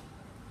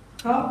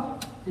khớp,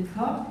 thịt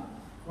khớp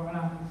hoặc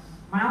là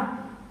máu,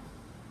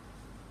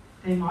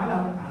 thì mỗi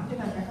loại bệnh phẩm chúng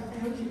ta sẽ có cái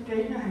hướng xử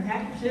trí nó hơi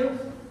khác một xíu.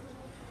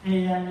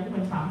 Thì những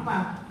bệnh phẩm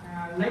mà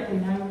lấy từ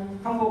nơi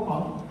không vô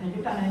khuẩn thì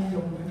chúng ta nên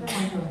dùng những cái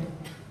môi trường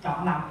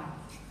chọn lọc,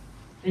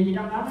 thì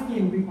trong đó nó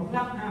nhiều vi khuẩn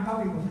lắm, có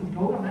vi khuẩn thường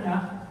trú trong đó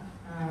nữa,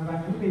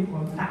 và những vi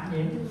khuẩn tạp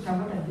nhiễm trong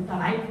quá trình chúng ta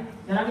lấy.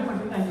 Do đó nếu mà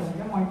chúng ta dùng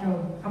cái môi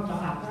trường không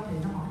chọn lọc đó, thì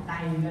nó mọc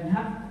đầy lên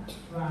hết,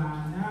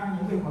 và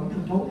những vi khuẩn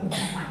thường trú thường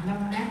mạnh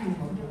lắm, nó ác vi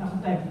khuẩn chúng ta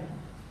không tìm.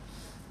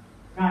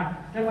 Rồi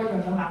trên môi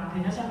trường chọn lọc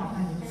thì nó sẽ mọc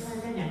thành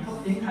những cái dạng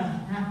không điển hình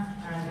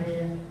thì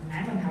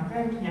nãy mình học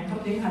cái dạng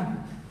không điển hình,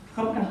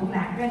 không là cũng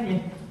lạc cái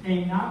gì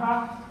thì nó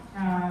có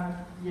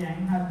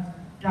dạng hình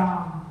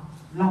tròn,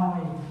 lồi,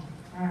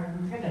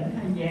 cái đỉnh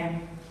hơi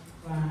vàng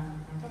và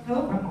kích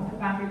thước khoảng 1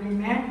 đến 3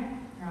 mm,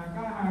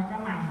 có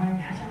màu hơi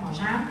ngã sang màu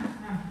xám.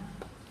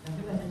 Rồi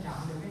chúng ta sẽ chọn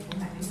được cái khuẩn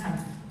lạc điển hình.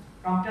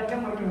 Còn trên cái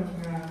môi trường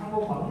không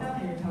vô khuẩn đó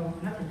thì thường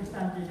nó thì chúng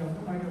ta chỉ dùng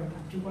cái môi trường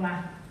thành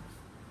chocolate.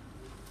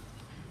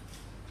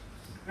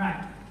 Rồi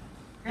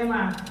khi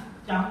mà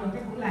chọn được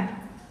cái khuẩn lạc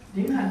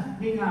điển hình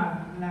nghi ngờ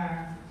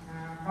là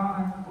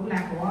khuẩn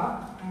lạc của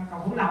cầu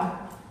khuẩn lậu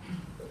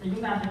thì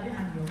chúng ta sẽ tiến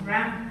hành lượng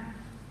gram.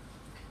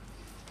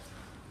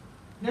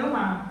 Nếu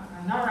mà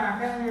nó ra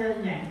cái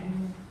dạng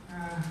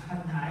hình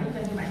thể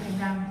trên cái bảng nhân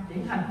răng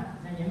điển hình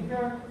là những cái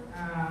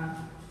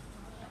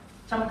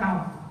sông cầu,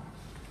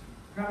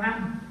 gram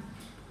ăn,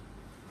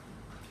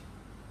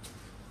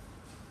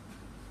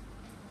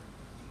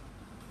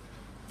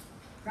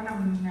 có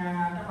nằm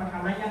trong bạch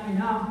cầu đa nhân gì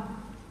nữa không?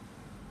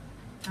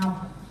 Không,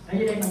 tại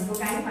vì đây mình có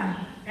cái mà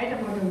cái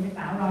trong môi trường nhân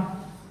tạo rồi,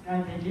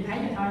 thì chỉ thấy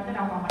vậy thôi chứ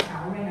đâu còn bạch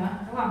cầu đây nữa,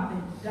 đúng không?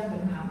 Thì trên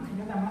bệnh phẩm thì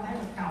chúng ta mới thấy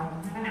bạch cầu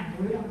nó nằm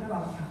chủ yếu trong cái bào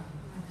bạch cầu.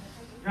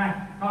 Rồi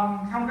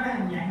còn không có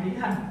hình dạng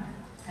điển hình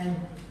thì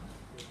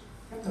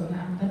cái tượng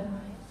là âm tính,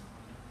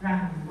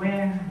 ra hình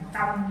que, hình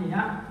cong gì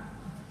đó,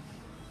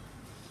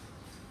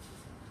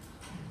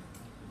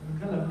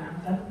 cái lượng là âm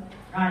tính.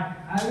 Rồi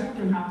ở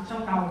trường hợp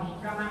sông cầu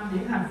gram âm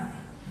điển hình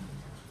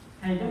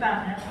thì chúng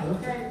ta sẽ thử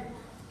cái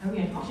thử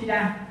nghiệm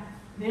oxida.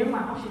 Nếu mà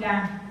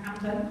oxida âm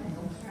tính thì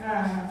cũng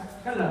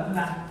cái lượng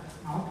là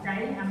mẫu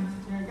cái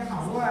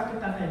mẫu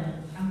chúng ta tìm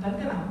âm tính,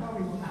 tức là không có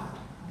vi khuẩn lậu,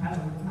 không phải là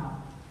vi khuẩn lậu.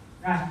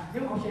 Rồi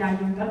nếu oxida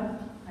dương tính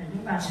thì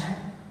chúng ta sẽ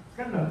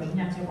kết luận định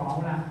danh sơ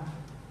bộ là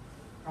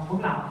còn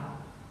khuẩn lậu.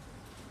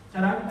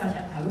 Sau đó chúng ta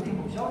sẽ thử thêm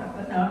một số đặc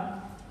tính nữa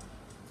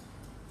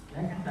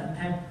để khẳng định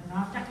thêm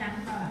nó chắc chắn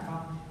đó là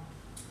con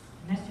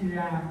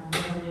Neisseria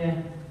pneumoniae.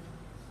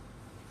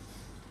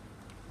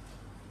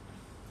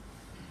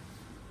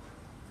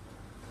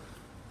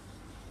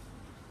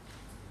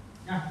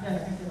 Đây là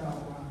cái sơ đồ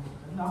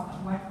chẩn đoán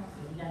tổng quát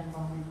định danh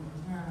con vi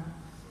khuẩn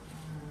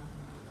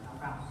đậu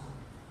cầu.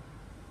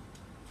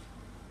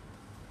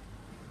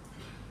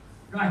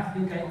 Rồi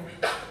điều trị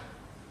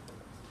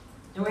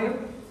chủ yếu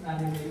là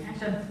điều trị kháng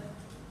sinh.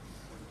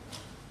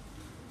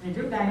 Thì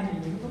trước đây thì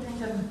những thuốc kháng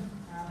sinh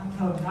thông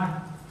thường thôi,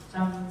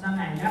 sau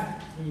này đó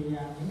thì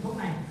những thuốc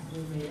này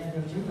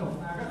được sử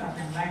dụng rất là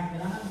tràn lan, do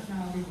đó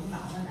vi khuẩn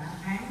đậu nó đã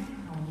kháng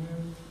hầu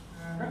như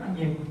rất là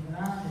nhiều, do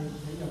đó thì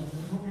sử dụng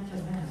những thuốc kháng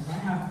sinh nó hiệu quả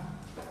hơn.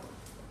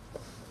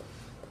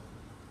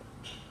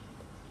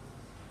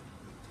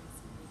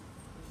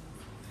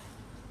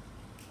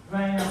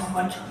 Về phòng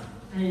bệnh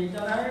thì cho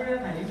tới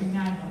thời điểm hiện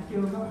nay vẫn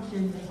chưa có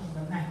vaccine để phòng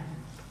bệnh này.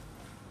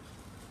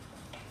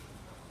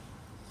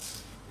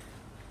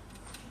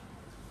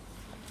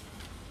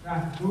 Rồi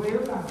chủ yếu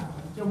là phòng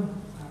bệnh chung,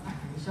 phát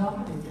hiện sớm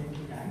điều trị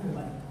triệt để người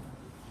bệnh.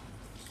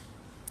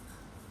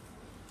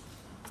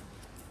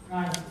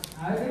 Rồi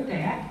ở đứa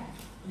trẻ,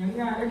 những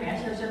đứa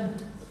trẻ sơ sinh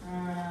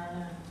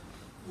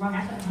qua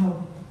ngã sanh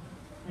thường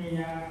thì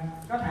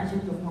có thể sử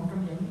dụng một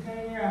trong những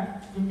cái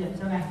dung dịch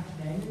sau đây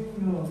để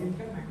ngừa viêm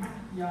kết mạc mắt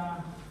do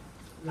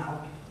lậu.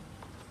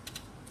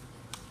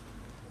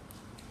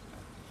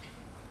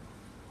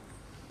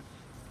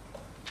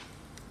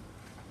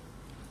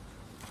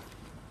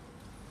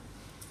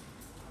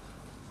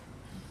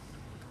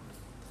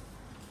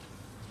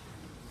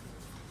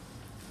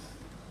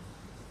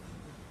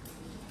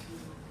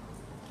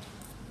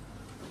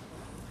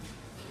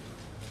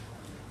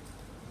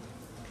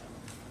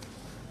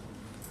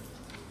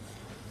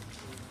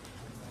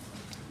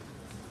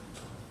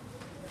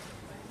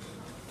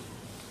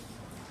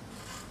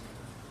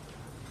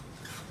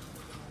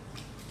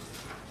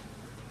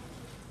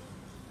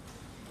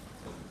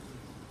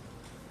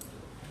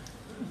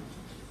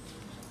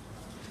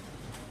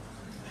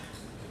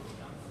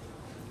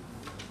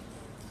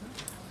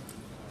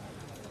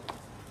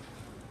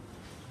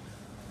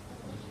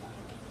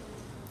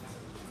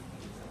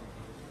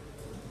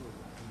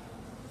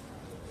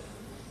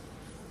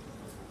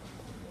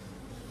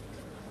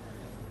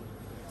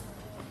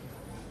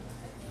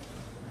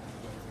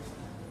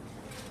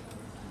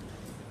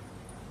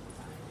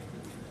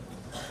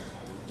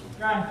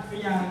 Rồi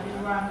bây giờ đi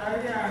qua tới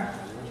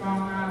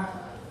con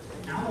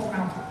não mô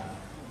cầu.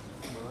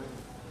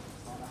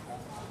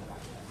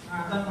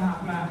 Tên khoa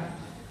học là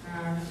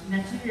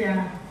Neisseria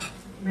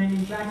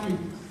meningati.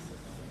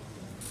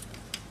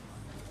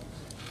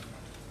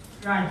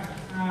 Rồi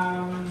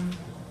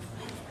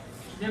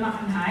về mặt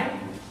hình thể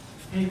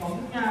thì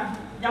cũng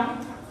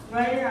giống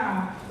với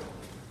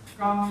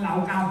con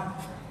lậu cầu,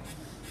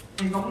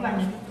 thì cũng là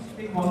những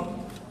vi khuẩn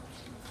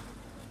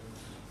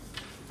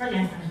có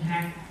dạng hình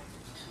hạt,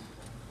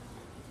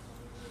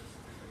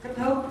 kích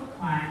thước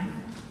khoảng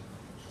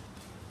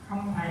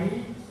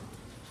 0,7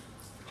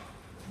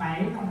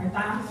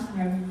 0,8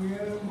 nhân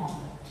với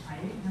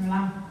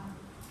 1,25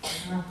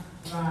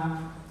 và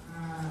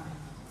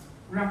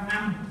gram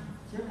âm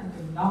xếp thành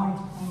từng đôi,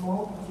 phân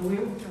bố chủ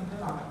yếu trong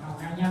tế bào bạch cầu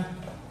đa nhân.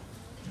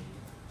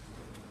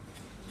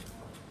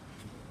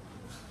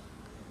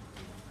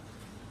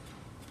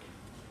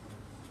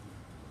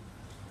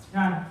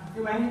 Rồi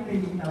cái bán vi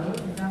điện tử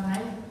thì ta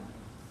thấy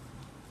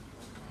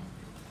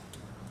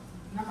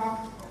nó có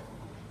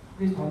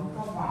vi khuẩn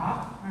có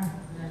vỏ,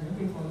 là những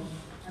vi khuẩn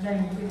ở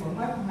đây, những vi khuẩn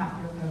mới không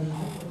lọc được từ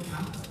mẫu của thực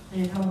phẩm.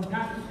 Thì thường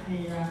đó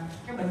thì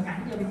cái bệnh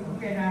cảnh do vi khuẩn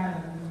gây ra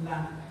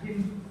là viêm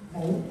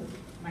mủ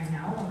màng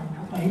não và màng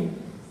não tủy.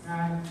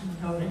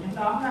 Thường để chẩn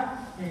đoán đó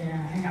thì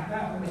hay gặp đó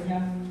ở bệnh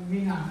nhân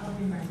nghi ngờ có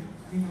viêm màng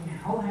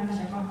não, hay nó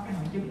sẽ có cái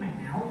hội chứng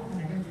màng não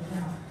này cái gì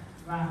nào,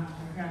 và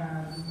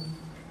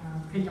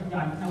khi chọc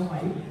giời não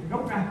tủy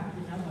rút ra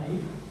thì não tủy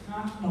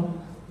nó đục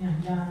nha,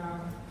 do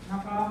nó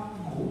có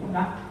mủ trong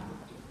đó.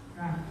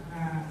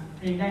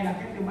 Thì đây là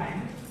cái tiêu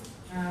bản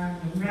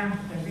nhận ra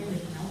về cái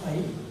việc não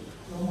tủy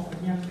của một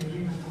bệnh nhân bị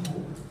viêm màng não mủ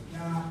do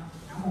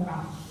não mô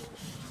cầu.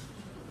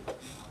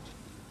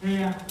 Thì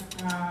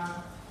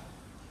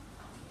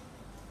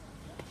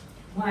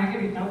ngoài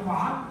cái việc đậu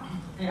vỏ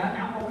thì ở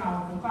não mô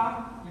cầu cũng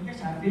có những cái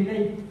sợi vi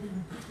ly,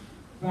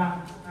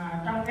 và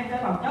trong cái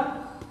tế bào chất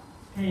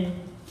thì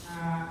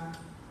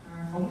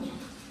cũng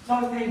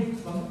đôi khi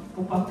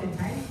cũng vẫn tìm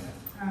thấy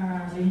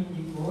sự hiện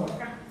diện của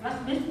các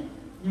plasmid,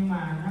 nhưng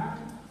mà nó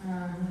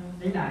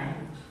tỷ lệ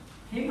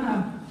hiếm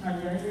hơn so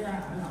với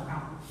ở lậu cầu.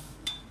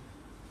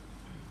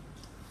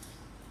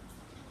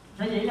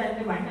 Sở dĩ đây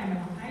cái bản này mình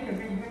không thấy được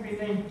những cái vi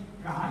ly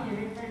rõ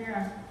như cái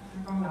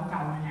con lậu cầu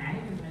hồi nãy,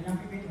 là do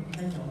cái kỹ thuật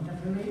sử dụng trong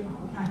xử lý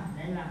mẫu thôi,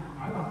 để làm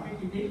nổi bật cái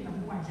chi tiết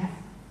trong quan sát.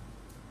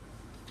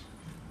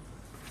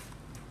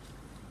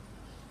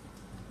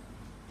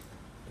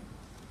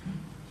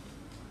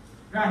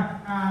 Rồi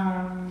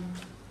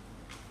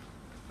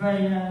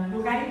về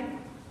nuôi cấy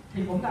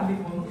thì cũng là vi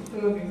khuẩn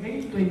ưa kiện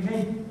khí tùy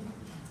nghi,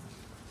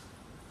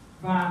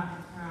 và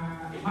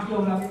mặc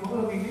dù là vi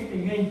khuẩn ưa kiện khí tùy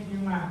nghi,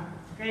 nhưng mà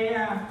cái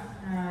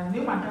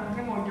nếu mà trong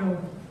cái môi trường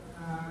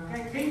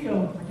cái khí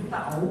trường mà chúng ta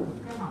ủ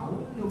cái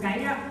mẫu nuôi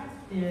cấy á,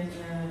 thì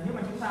nếu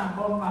mà chúng ta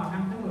bơm vào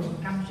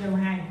 5-10%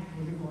 CO2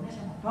 thì vi khuẩn nó sẽ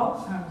hoạt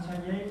tốt hơn so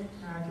với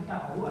chúng ta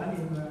ủ ở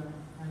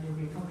điều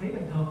kiện không khí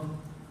bình thường.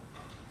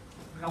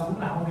 Gầu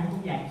cũng lậu nãy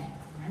cũng vậy,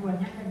 nãy quên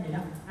nhắc cái gì đó.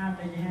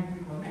 Tại vì hai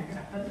vi khuẩn này cái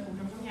đặc tính cũng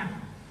giống nhau.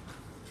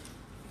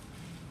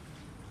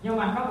 Nhưng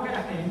mà có một cái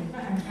đặc điểm nó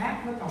hơi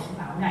khác với cầu cũng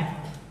lậu này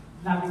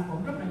là vi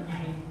khuẩn rất là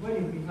nhạy với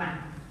điều kiện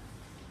lạnh.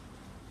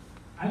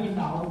 Ở nhiệt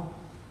độ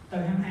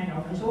từ 22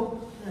 độ trở xuống,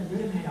 tức là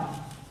dưới 22 độ,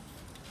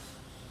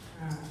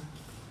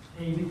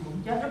 thì vi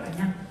khuẩn chết rất là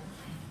nhanh.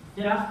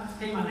 Do đó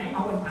khi mà lấy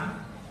mẫu bệnh phẩm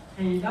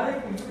thì đối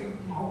với những cái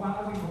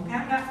mẫu vi khuẩn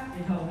khác đó,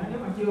 thì thường đó, nếu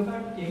mà chưa có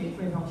chuyển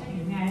về phòng xét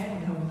nghiệm ngay đó,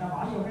 thì thường người ta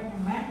bỏ vô cái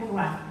ngăn mát của tủ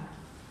lạnh.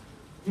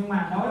 Nhưng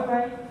mà đối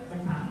với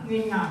bệnh phẩm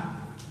nghi ngờ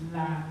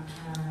là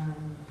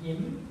nhiễm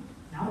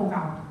não mô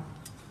cầu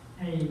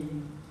thì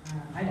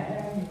phải để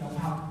ở nhiệt độ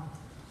phòng,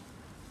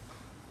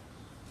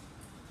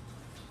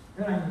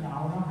 tức là nhiệt độ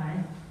nó phải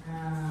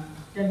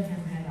trên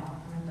 22 độ,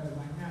 nên từ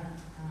khoảng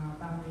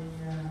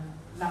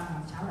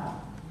 35-36 độ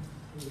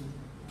thì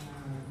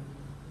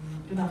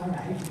chúng ta phải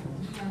để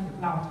cũng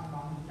được lâu,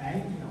 còn để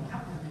nhiệt độ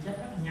thấp thì nó chết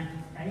rất là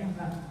nhanh, đẩy không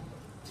lên.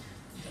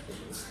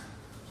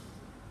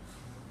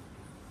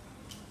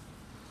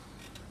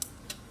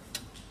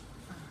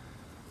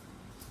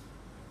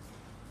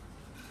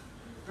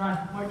 Rồi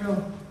môi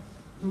trường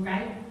nuôi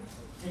cấy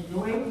thì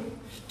chủ yếu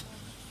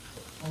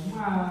cũng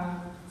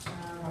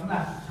vẫn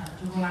là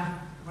Pseudomonas.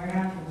 Ngoài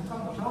ra thì cũng có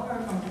một số cái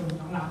môi trường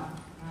chọn lọc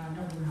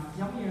trong trường hợp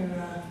giống như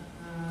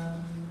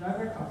đối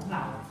với cổng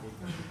lậu,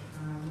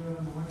 như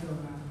một môi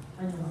trường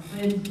thay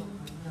như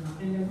mặt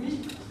tin Lewis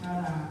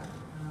hay là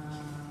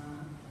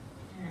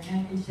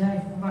NIC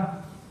vân vân.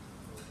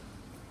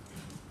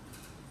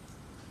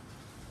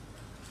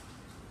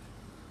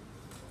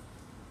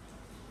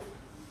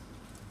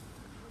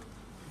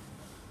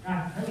 Rồi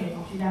thử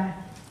nghiệm oxida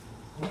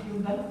cũng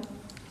dương tính.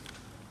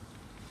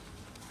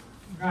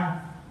 Rồi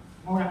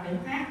một đặc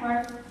điểm khác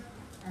với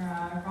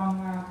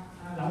con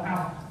lậu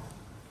cầu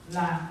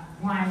là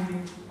ngoài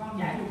việc phân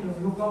giải được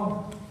đường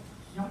glucose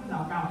giống với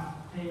lậu cầu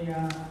thì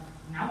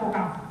não mô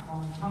cầu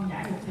còn phân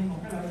giải được thêm một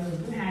cái loại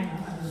đường thứ hai nữa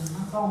là đường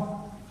maltôn.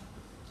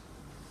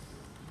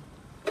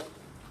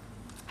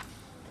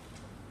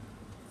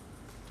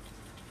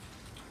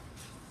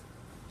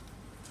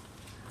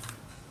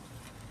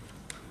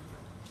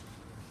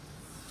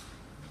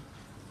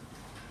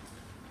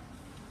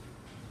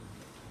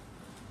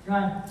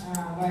 Rồi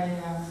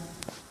về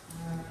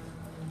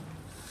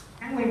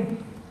kháng nguyên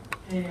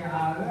thì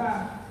ở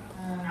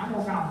não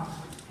mô cầu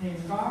thì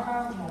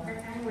có một cái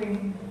kháng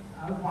nguyên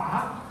ở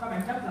vỏ có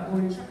bản chất là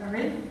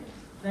polysaccharide.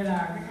 Đây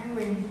là cái kháng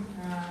nguyên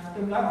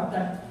tương đối ổn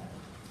định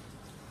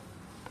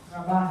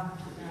và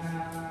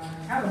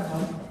khá bền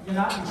vững. Do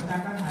đó thì người ta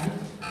có thể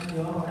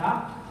dựa vào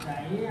đó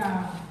để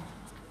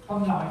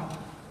phân loại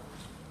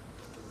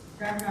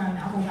các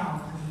não mô cầu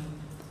thành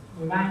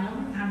 13 nhóm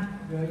huyết thanh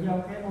dựa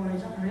vô cái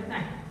polysaccharide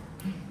này.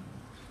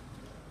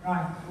 Rồi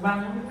 13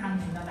 nhóm huyết thanh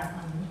thì ta đặt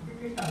bằng những cái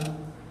ký tự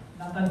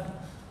Latin.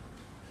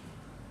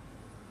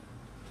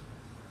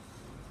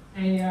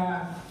 Thì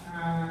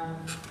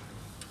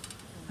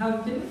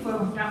hơn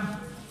 90%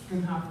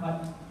 trường hợp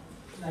bệnh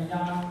là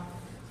do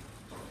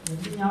những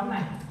cái nhóm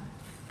này,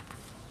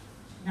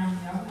 5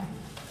 nhóm này.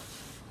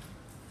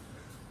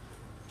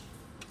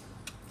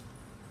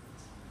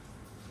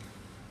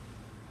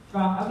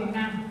 Còn ở Việt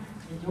Nam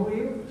thì chủ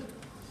yếu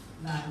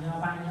là do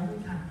 3 nhóm huyết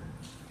thanh.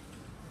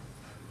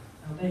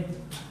 Đầu tiên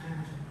là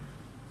A,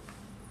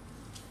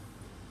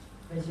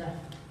 B, C,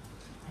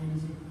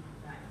 ABC.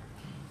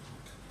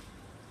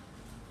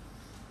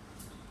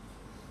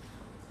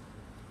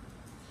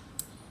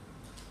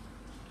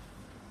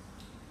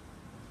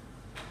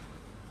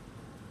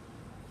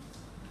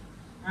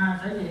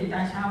 Sở dĩ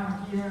tại sao mà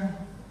chia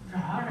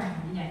rõ ràng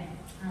như vậy,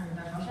 người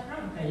ta khảo sát rất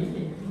là kỹ về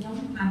những nhóm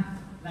huyết thanh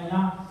là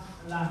do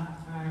là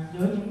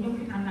giữa những nhóm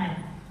huyết thanh này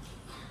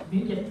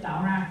miễn dịch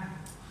tạo ra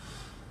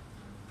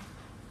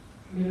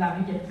vì là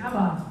miễn dịch khá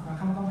bền và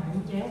không có thể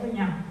chéo với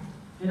nhau.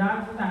 Do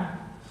đó chúng ta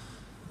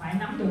phải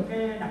nắm được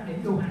cái đặc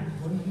điểm lưu hành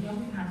của những nhóm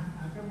huyết thanh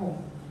ở cái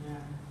vùng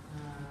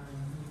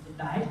dịch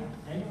tễ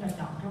để chúng ta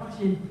chọn cái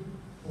vaccine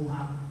phù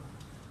hợp.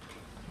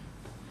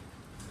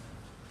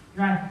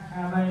 Rồi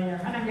về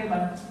khả năng gây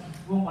bệnh,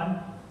 nguồn bệnh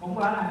cũng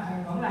vẫn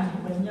là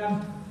những bệnh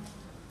nhân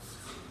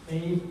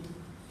bị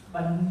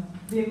bệnh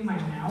viêm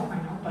màng não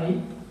tủy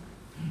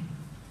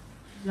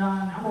do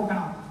não mô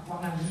cầu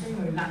hoặc là những cái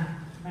người lành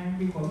mang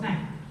vi khuẩn này.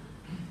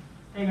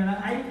 Thì người ta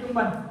thấy trung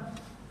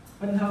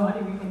bình thường ở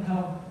điều kiện bình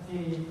thường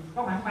thì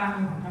có khoảng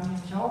 30% dân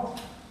số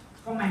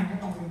có mang cái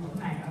con vi khuẩn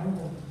này ở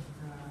vùng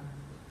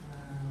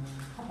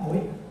hốc mũi,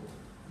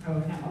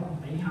 thường nằm ở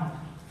vùng tỵ hầu.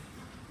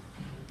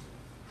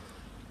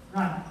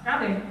 Rồi cá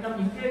biệt trong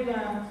những cái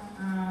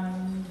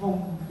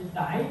vùng dịch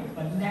tễ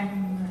bệnh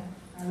đang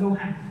lưu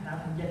hành tạo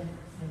thành dịch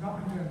thì có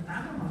khoảng gần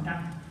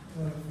 80%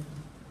 người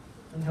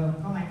bình thường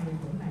có mang vi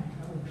khuẩn này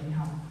ở vùng tỵ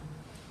hầu.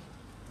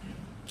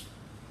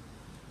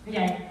 Như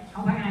vậy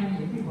không phải ai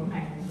nhiễm vi khuẩn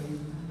này cũng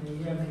bị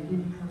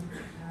viêm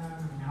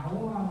não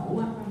mũ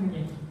hết, không như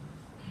vậy.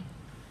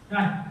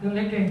 Rồi đường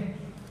lây truyền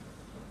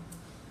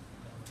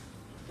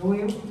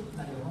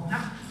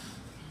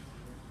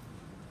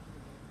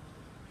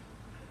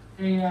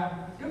Thì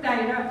trước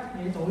đây đó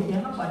thì tuổi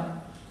dễ mắc bệnh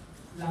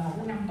là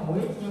 1-5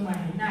 tuổi, nhưng mà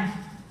hiện nay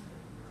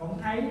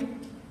cũng thấy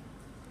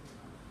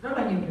rất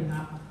là nhiều trường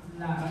hợp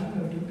là ở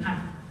người trưởng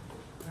thành,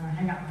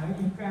 hay gặp ở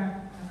những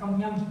công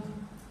nhân.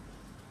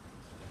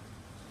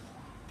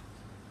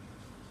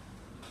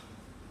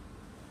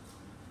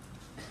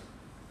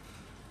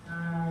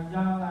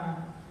 Do là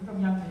những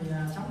công nhân thì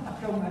sống tập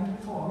trung ở những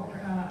khu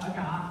ở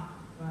trọ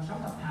và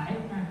sống tập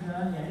thể,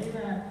 dễ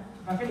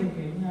và cái điều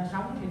kiện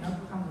sống thì nó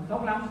cũng không được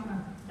tốt lắm,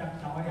 chật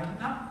chội ẩm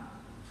thấp,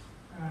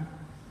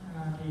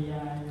 thì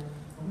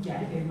cũng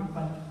dễ bị mắc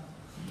bệnh.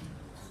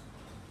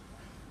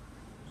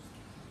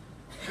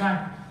 Rồi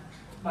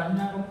bệnh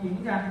cũng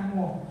diễn ra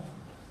trong mùa,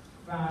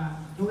 và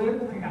chủ yếu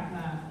cũng hay gặp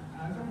là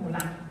ở cái mùa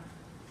lạnh.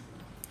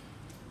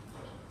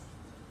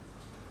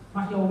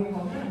 Mặc dù vi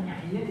khuẩn rất là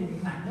nhạy thì bị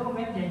lạnh đúng không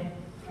em gì?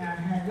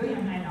 Dưới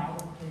 22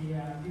 độ thì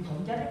vi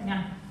khuẩn chết rất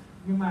nhanh,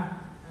 nhưng mà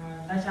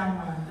tại sao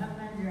mà nó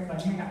bệnh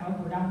hay gặp ở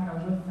mùa đông, đầu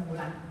xuân, mùa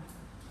lạnh?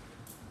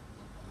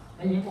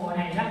 Tại vì mùa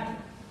này đó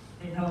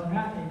thì thường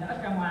đó thì nó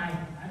ít ra ngoài,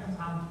 ở trong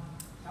phòng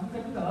đóng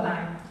kín cửa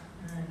lại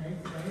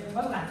để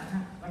bớt lạnh,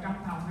 và trong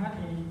phòng đó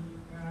thì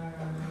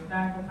người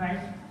ta cũng phải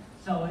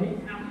sưởi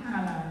ấm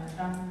hay là người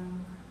ta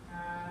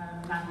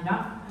làm gì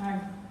đó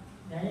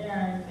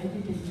để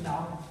duy trì nhiệt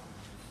độ,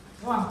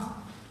 đúng không?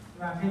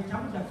 Và khi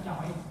chống chật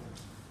chội,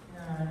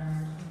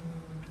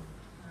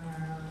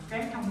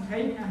 kém không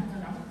khí,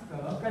 đóng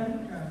cửa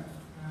kính rồi,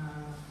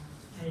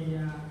 thì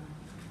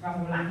vào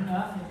mùa lạnh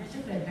nữa thì cái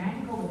sức đề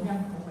kháng của bệnh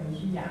nhân cũng bị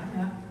suy giảm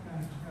nữa,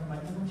 rồi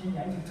bệnh cũng sẽ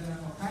dễ bị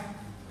bộc phát.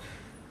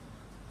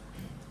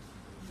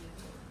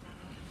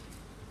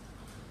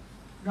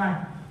 Rồi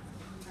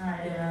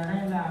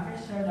đây là cái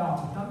sơ đồ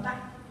tóm tắt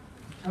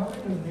số cái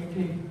đường lây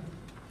truyền.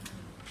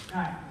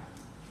 Rồi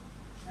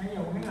ví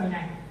dụ cái người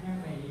này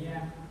đang bị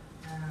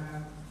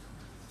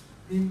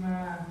viêm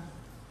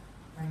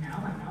màng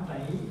não tủy,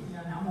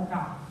 não mô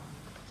cầu,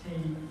 thì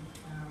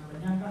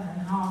bệnh nhân có thể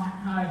ho hắt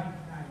hơi,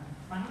 rồi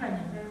bắn ra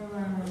những cái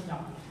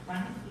dọc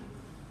bắn,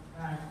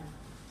 rồi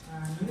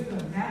những cái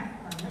người khác,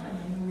 và nhất là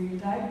những nhân viên y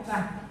tế chúng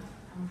ta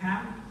thăm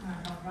khám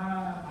không có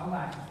bảo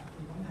vệ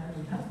thì cũng thể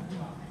bị hít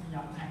những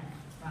giọt này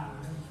vào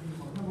vi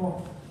khuẩn nó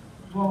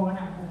vô ở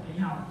nằm vùng tủy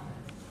hầu.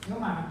 Nếu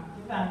mà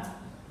chúng ta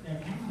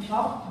đề kháng không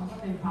tốt, không có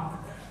tiêm phòng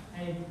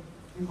thì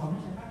vi khuẩn nó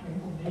sẽ phát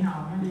triển vùng tủy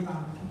hầu, nó đi vào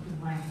trong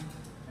trường màng,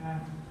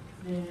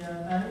 đi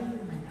tới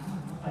màng não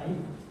tủy,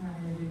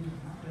 viêm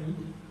não tủy,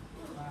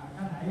 và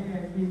có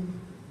thể viêm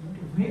những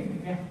đường huyết này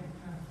kia,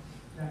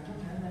 rồi có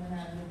thể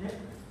lên tiếp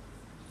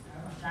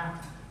ở mặt sau,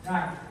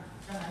 rồi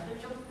có thể tiếp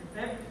xúc trực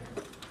tiếp.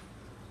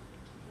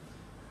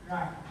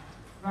 Rồi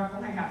và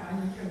cũng hay gặp ở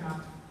những trường hợp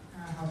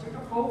hồi sức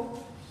cấp cứu.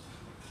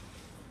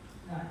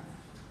 Rồi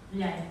như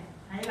vậy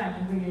thấy là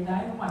nhân viên y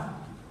tế của mình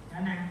khả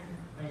năng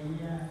bị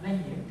lây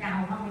nhiễm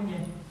cao hơn cái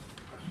gì.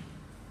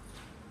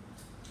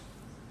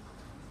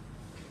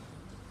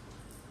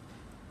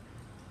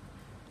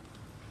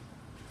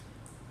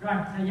 Rồi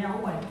thời gian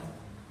ủ bệnh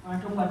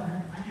trung bình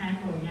khoảng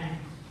 20 ngày.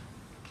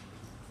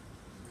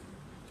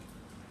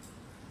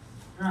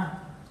 Rồi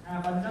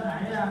bệnh có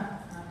thể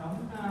tổn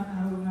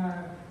thương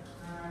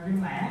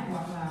riêng lẻ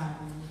hoặc là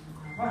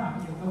phối hợp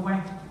với nhiều cơ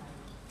quan.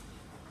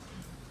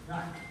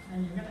 Rồi đây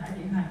những cái thể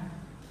điển hình: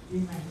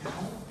 viêm màng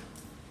não,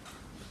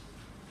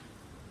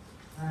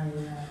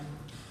 rồi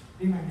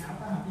viêm màng não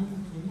phối hợp với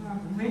những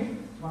chủng huyết,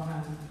 hoặc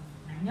là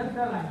nặng nhất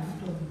đó là những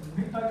trùng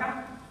huyết tối cấp,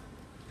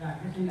 rồi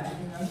cái tỷ lệ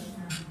tương ứng.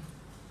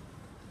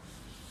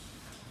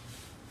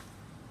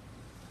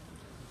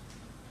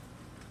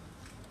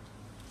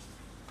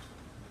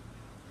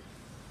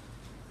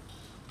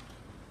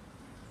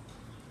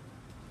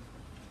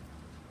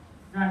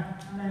 Rồi,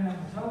 ở đây là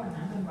một số hình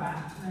ảnh minh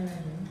họa. Đây là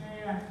những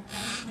cái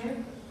cánh huyết,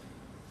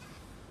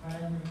 và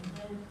đây là những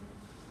cái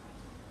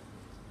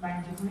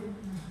ban xuất huyết,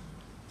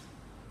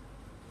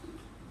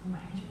 những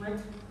mảng xuất huyết,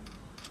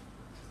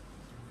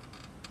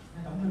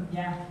 là tổn thương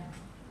da.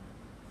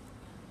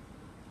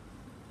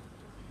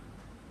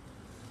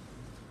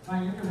 Và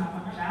những trường hợp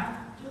mà nó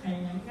đã xuất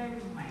hiện những cái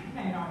mảng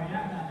này rồi đó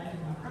là đây là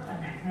trường hợp rất là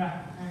nặng rồi,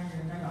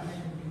 người ta gọi đây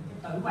là những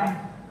cái tử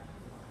ban,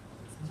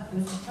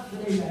 sắp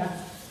sửa đi rồi đó.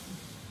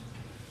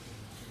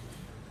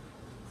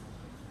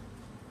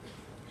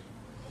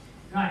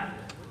 Rồi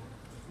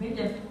miễn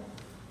dịch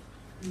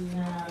thì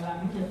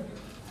là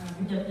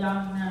miễn dịch do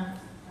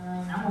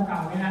não mô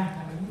cầu gây ra,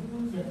 là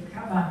miễn dịch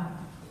khá bền,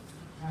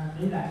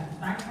 tỷ lệ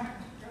tái phát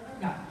rất ít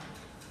gặp,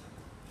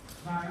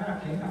 và cái đặc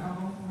điểm là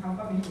không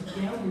có miễn dịch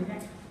chéo như các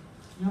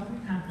nhóm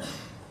huyết thanh.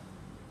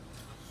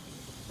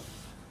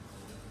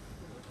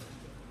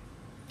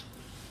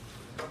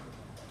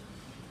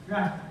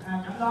 Rồi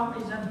chẩn đoán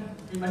vi sinh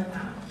thì bệnh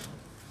thận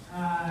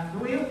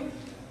chủ yếu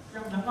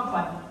trong chẩn đoán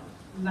bệnh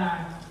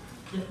là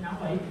dịch não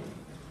tủy.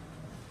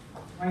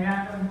 Ngoài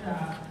ra trong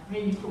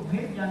nghi nhiễm trùng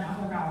huyết do não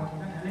mô cầu thì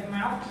có thể lấy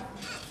máu.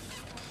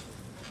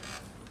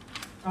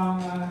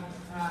 Còn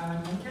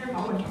những cái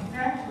mẫu bệnh phẩm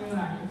khác như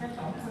là những cái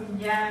tổn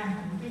thương da,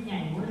 những cái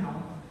nhầy mũi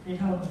họng thì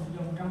thường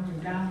dùng trong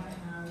điều tra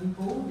nghiên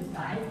cứu dịch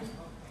tải.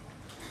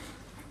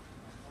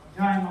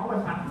 Rồi mẫu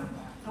bệnh phẩm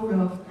thu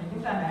được thì chúng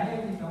chúng ta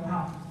để nhiệt độ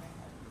phòng.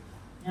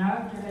 Nhớ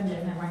cái đơn vị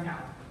này quan trọng.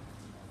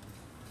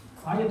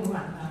 Bỏ vô tủ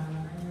lạnh là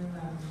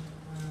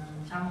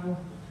xong luôn.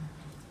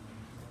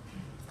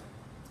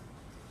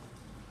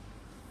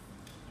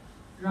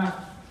 Rồi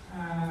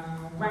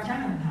quan sát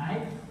hình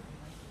thể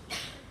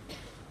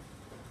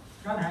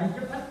có thể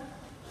giúp ích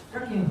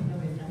rất nhiều cho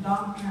việc chẩn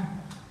đoán nha.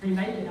 Khi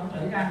lấy dịch não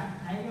tủy ra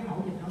thấy cái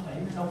mẫu dịch não tủy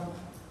nó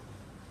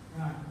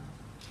đúng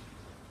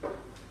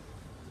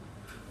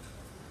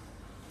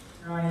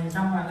rồi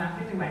xong rồi làm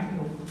cái tiêu bản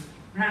dụng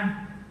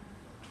răng,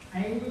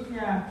 thấy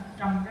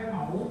trong cái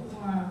mẫu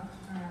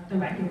tiêu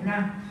bản dụng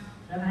răng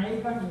sẽ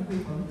thấy có những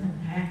vi khuẩn hình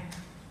hạt,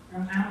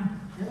 răng âm,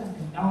 thế là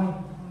tiền đôi,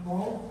 phân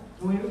bố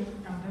chủ yếu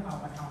trong tế bào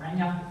bạch cầu đại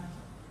nhân,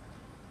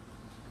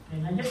 thì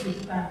nó giúp cho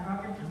chúng ta có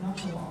cái chẩn đoán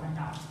sơ bộ ban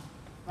đầu.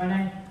 Và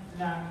đây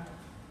là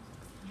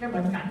cái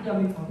bệnh cảnh do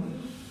vi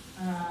khuẩn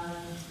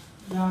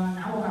do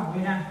não mô cầu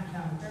gây ra, là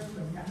một cái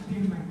bệnh cảnh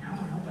viêm màng não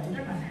và não tủy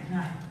rất là nặng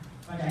này,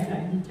 và để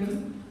lại di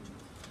chứng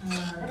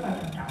rất là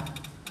trầm trọng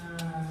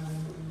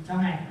sau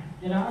này.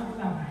 Do đó chúng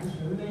ta phải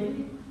xử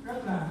lý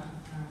rất là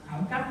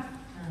khẩn cấp.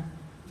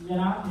 Do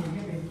đó thì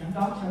cái việc chẩn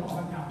đoán sơ bộ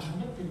ban đầu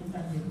nó giúp cho chúng ta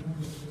nhiều hơn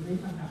việc xử lý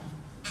ban đầu.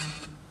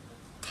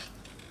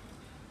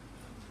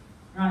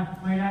 Rồi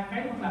ngoài ra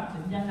cái phân lập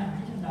định danh là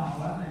máy sinh đồ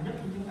là giúp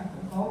cho chúng ta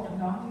củng cố chẩn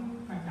đoán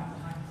ban đầu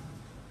thôi.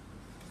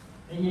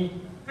 Tại vì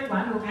kết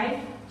quả luôn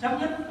thấy sớm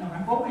nhất là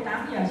khoảng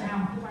 48 giờ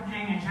sau, chứ khoảng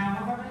 2 ngày sau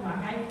nó có kết quả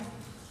cấy.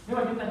 Nếu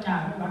mà chúng ta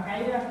chờ kết quả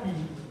cấy thì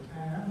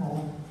rất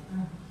muộn.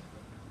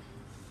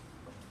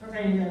 Có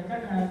khi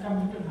trong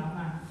những trường hợp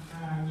mà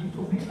nhiễm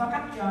trùng huyết có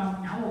cách cho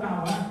não mô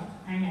cầu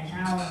 2 ngày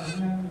sau bệnh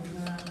nhân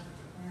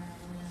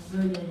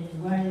đưa về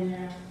quê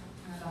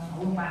đồng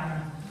thụ ông bà rồi.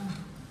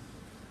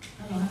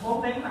 Nó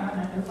 4 tiếng là có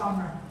thể tử vong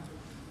rồi.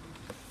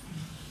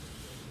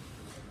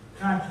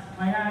 Rồi,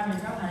 ngoài ra thì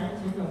có thể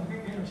sử dụng cái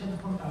kỹ thuật sinh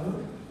phân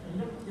tử để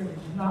giúp cho việc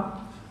chẩn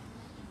đoán.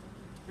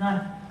 Rồi,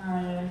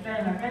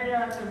 đây là cái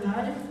tư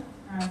thế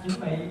chuẩn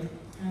bị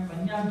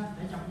bệnh nhân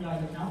để chọc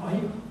dời dịch não tủy.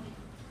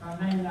 Còn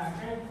đây là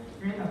cái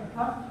kỹ thuật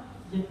hấp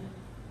dịch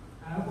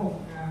ở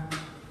vùng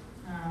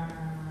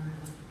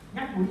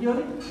ngách mũi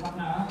dưới hoặc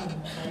là ở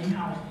vùng tỵ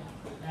hầu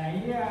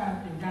để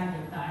điều tra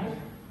dịch tễ.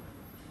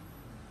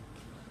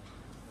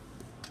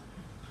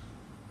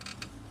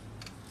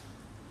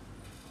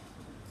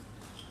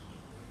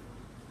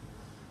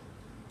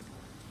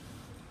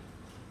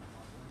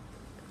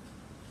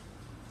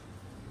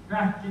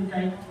 Rồi điều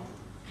trị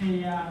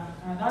thì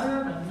đối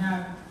với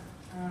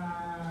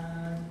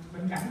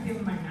bệnh cảnh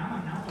viêm màng não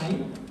và não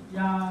tủy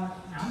do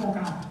não mô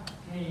cầu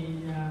thì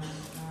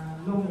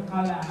luôn được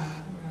coi là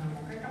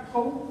một cái cấp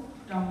cứu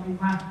trong y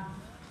khoa.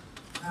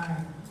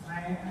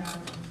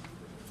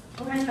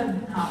 Thuốc kháng sinh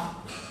thích hợp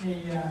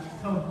thì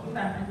thường chúng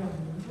ta phải dùng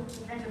những thuốc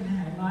kháng sinh thế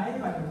hệ mới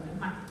và đường tĩnh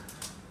mạch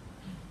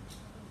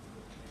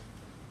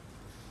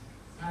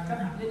kết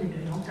hợp với điều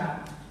trị hỗ trợ.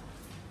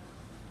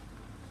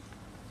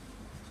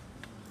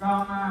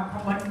 Còn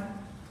phòng bệnh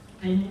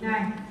thì hiện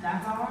nay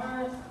đã có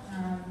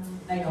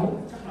đầy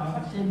đủ các loại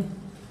vaccine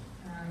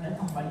để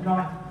phòng bệnh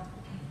rồi.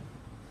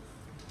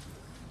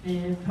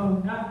 Thì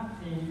thường đó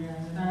thì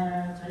người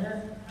ta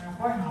sẽ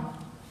phối hợp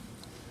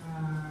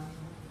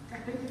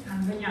các tuyến tiết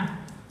thanh với nhau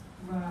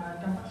và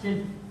trong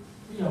vaccine.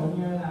 Ví dụ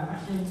như là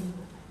vaccine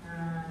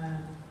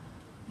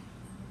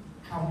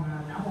phòng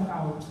não mô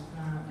cầu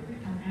tuyến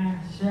tiết thanh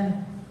A, C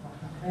hoặc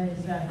là B,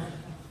 C.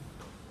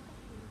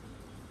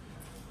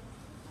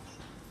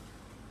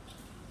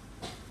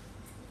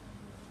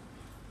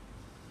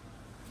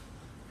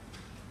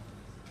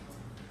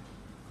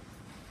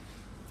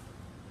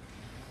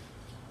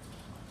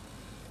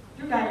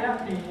 Trước đây đó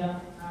thì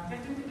cái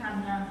tuyến tiết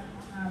thanh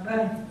B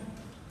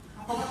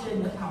không có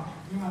vaccine để phòng,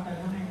 nhưng mà từ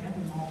năm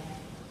 2011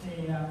 thì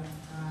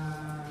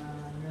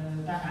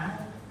người ta đã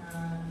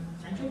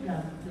sản xuất ra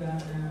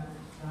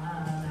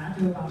đã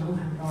đưa vào lưu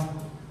hành rồi.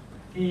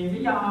 Thì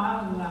lý do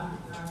là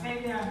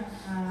cái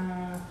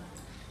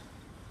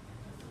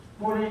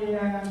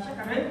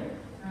polysaccharide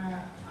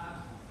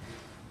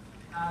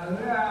ở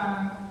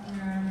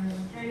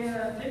cái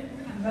tuyến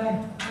tiết thanh B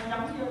nó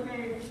giống như cái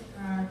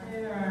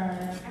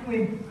kháng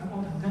nguyên ở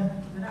mô thần kinh,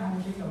 nên nó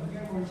không sử dụng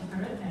cái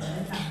polysaccharide này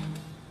để làm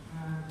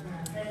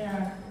cái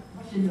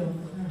vaccine được.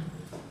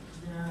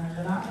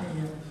 Do đó thì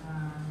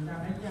người ta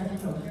phải sử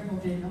dụng cái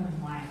protein ở bên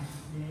ngoài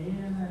để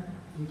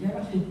điều chế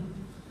vaccine.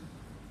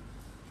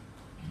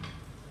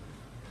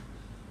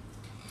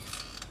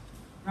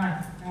 Rồi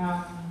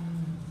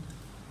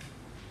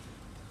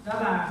đó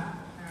là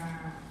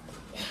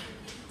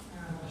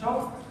một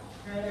số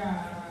cái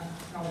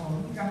cầu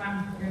khuẩn gan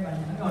ăn gây bệnh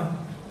ở người.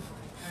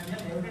 Giới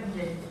thiệu các anh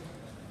chị.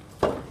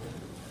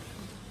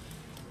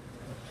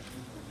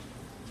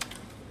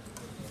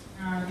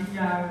 Bây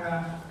giờ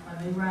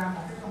mình đi qua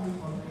một cái công vi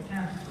khuẩn tiếp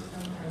theo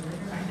trong cái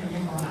khoảng thời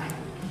gian còn lại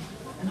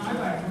để nói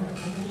về công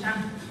vi khuẩn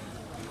xanh.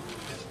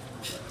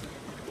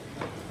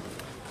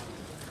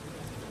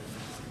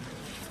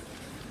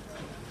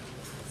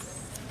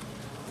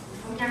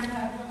 Không nhanh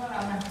thôi, chưa có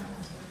đâu nè.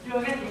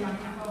 Chưa cái gì bằng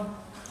nhanh không?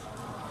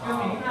 Chưa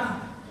nghĩ không?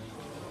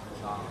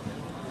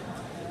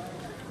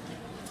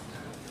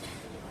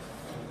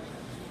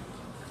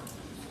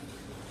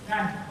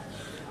 Rồi.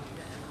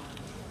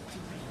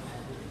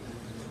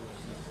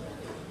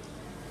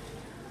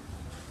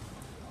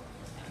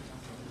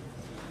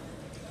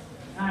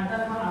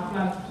 Tên khoa học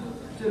là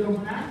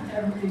Pseudomonas.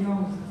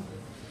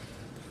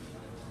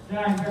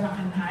 Rồi về mặt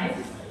hình thể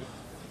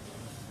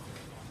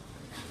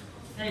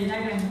thì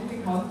đây là những vi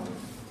khuẩn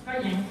có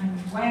dạng hình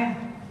que.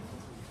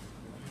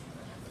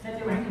 Theo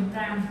tiêu bản kiểm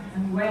tra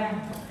hình que,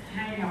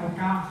 hai đầu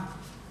tròn.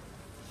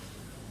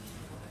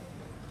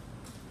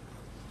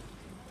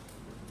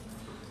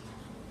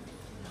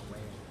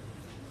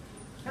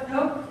 Kích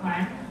thước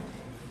khoảng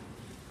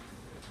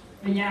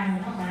bề dài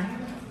nó khoảng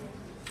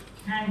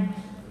 2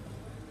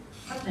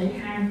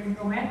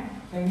 micromet,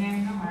 bề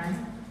ngang nó khoảng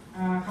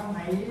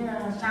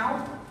 0,6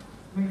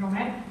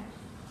 micromet.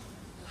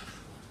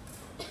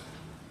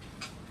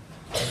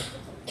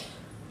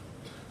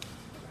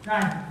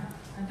 Rồi,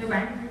 tiêu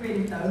bản cái vi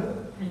điện tử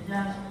thì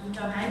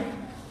cho thấy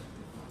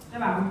tế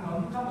bào vi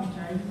khuẩn có một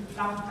sợi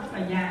lông rất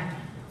là dài,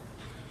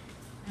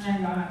 đây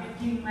gọi là cái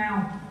chiên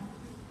mao,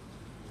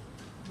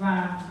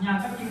 và nhờ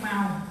các chiên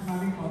mao mà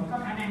vi khuẩn có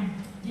khả năng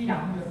di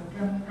động được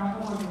trong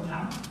cái môi trường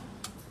lỏng.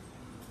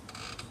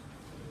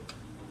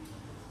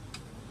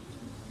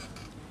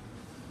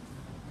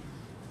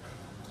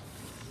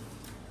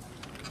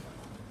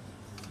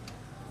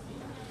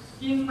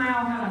 Chiên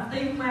mao hay là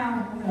tiên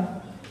mao cũng được.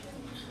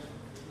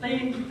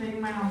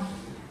 Tiên mao.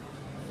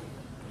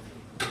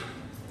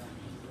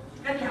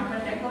 Các chị học là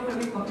trẻ con được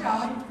vi khuẩn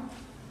rồi.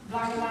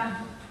 Loay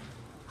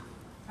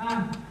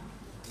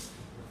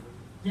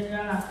dịch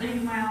ra là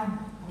tiên mao,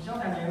 một số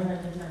tài liệu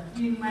là dịch là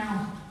chiên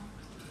mao.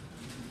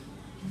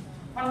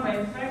 Phân biệt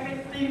cái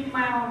tiên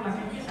mao là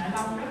cái sợi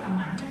lông rất là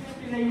mảnh, cái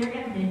pili đó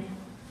các anh chị.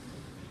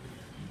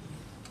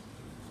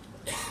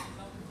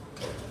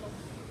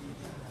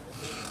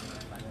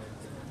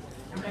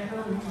 Trong đây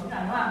tôi cũng hiểu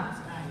rồi đúng không?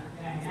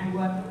 Cái này ai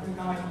quên tôi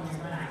coi thì mình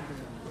coi lại.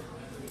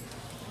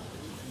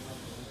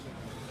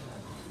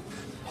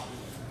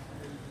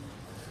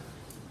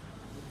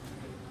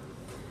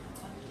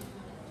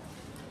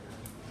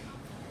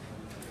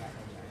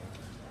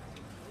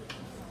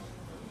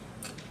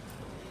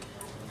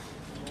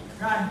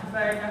 Rồi,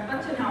 về đặc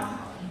tính sinh học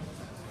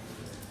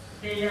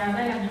thì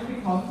đây là những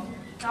vi khuẩn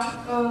sống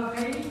cơ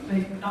khí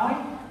tuyệt đối,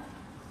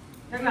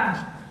 tức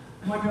là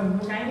môi trường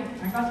nuôi cấy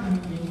phải có sự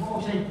hiện diện của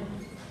oxy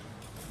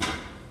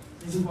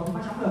thì vi khuẩn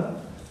mới sống được,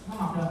 nó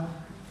mọc được.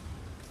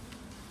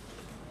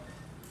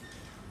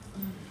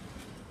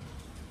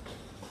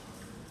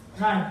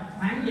 Rồi,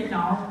 khoảng nhiệt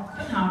độ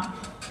thích hợp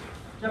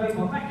cho vi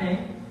khuẩn phát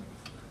triển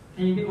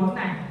thì vi khuẩn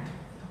này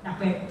đặc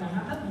biệt là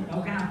nó thích nhiệt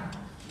độ cao.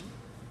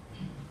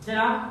 Do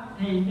đó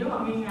thì nếu mà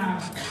nghi ngờ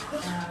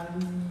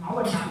mẫu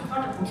bệnh phẩm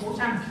có trực khuẩn mũ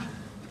xanh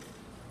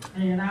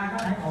thì người ta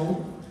có thể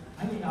ủ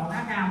ở nhiệt độ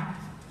khá cao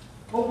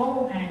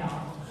 44-42 độ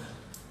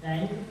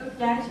để ức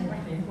chế sự phát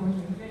triển của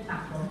những cái tạp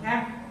khuẩn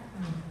khác.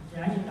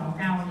 Ở nhiệt độ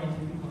cao vậy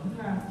thì vi khuẩn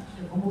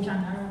trực khuẩn mũ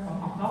xanh nó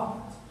vẫn mọc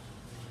tốt.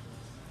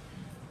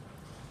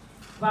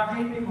 Và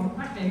khi vi khuẩn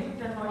phát triển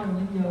trên môi trường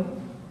dinh dưỡng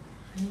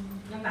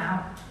nhân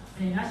tạo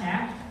thì nó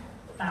sẽ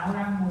tạo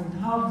ra mùi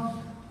thơm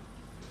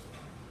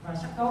và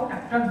sắc tố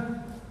đặc trưng.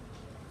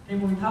 Thì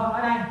mùi thơm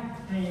ở đây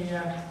thì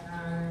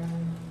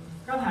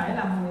có thể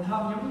là mùi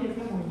thơm giống như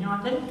cái mùi nho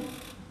chín,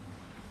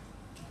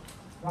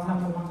 hoặc là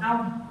mùi mật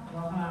ong,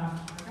 hoặc là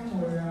cái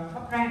mùi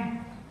bắp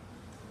rang.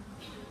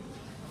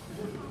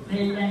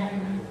 Thì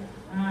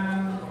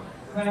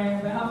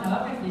về hôm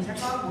nữa các chị sẽ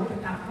có buổi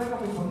thực tập với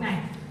con vi khuẩn này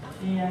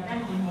thì các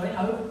anh chị ngửi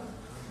thử.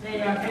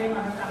 Thì khi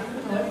mà thực tập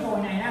ngửi cái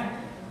mùi này á,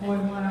 mùi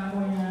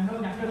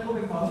hương đặc trưng của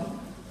vi khuẩn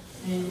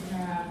thì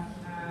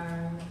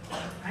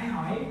hãy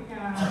hỏi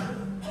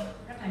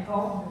các thầy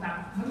cô thực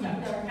tập hướng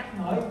dẫn cho cách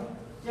ngửi,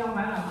 chứ không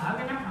phải là mở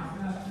cái nắp hộp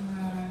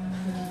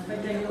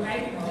PT tôi ấy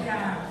ngửi ra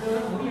là đưa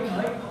nó mũi vô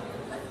ngửi.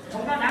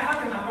 Cũng đã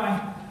có trường hợp rồi,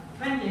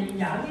 mấy anh chị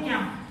giỡn với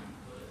nhau,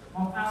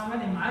 một ông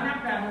thì mở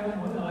nắp ra đưa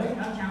mũi ngửi,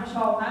 ở sao nó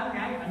xô tới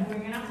cái bệnh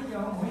nguyên cái nắp nó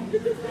vô mũi.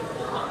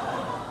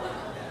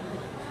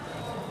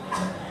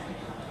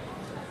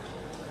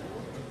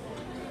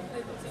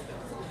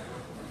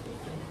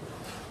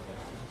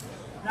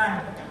 Rồi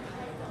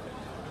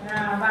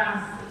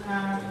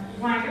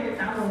ngoài cái việc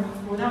tạo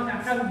mùi thơm đặc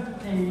trưng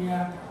thì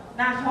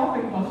đa số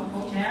vi khuẩn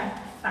cũng sẽ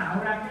tạo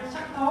ra cái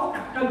sắc tố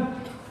đặc trưng.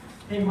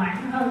 Thì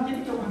khoảng hơn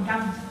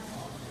 90%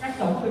 các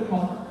chủng vi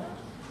khuẩn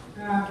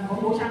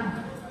mũ xanh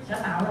sẽ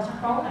tạo ra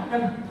sắc tố đặc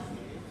trưng.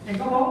 Thì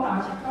có 4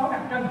 loại sắc tố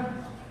đặc trưng.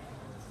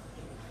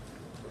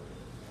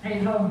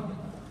 Thì thường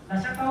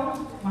là sắc tố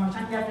màu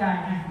xanh da trời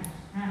này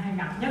hay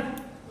gặp nhất.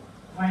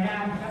 Ngoài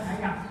ra thì có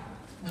thể gặp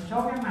một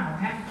số cái màu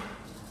khác.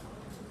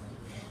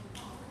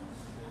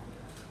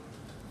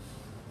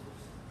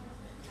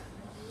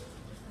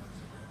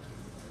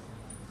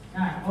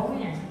 Rồi, 4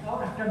 cái dạng sắc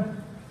tố đặc trưng.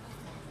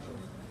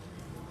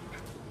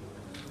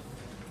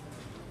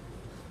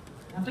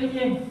 Tuy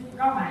nhiên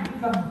có khoảng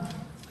gần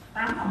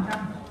 8%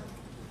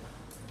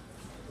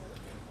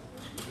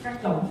 các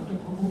chủng trực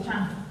khuẩn mũ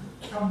xanh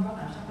không có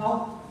tạo sắc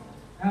tố.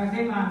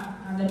 Khi mà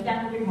định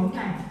danh vi khuẩn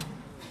này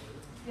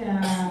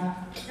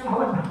cái mẫu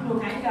bệnh phẩm nuôi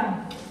cấy lên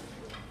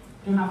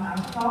trường hợp tạo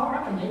sắc tố rất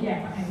là dễ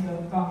dàng phát hiện được,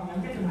 còn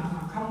những cái trường hợp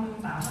mà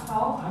không tạo sắc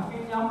tố ở cái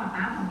nhóm mà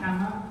 8%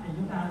 đó thì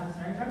chúng ta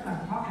sẽ rất là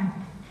khó khăn.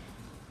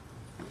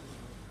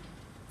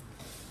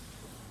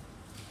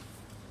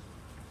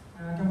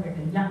 Trong việc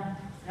định danh.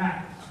 Rồi,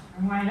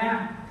 ngoài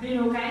ra khi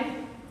nuôi cấy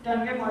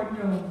trên cái môi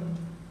trường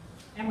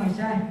MC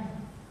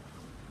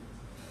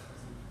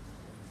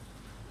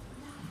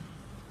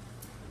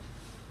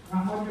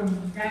và môi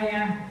trường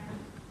KA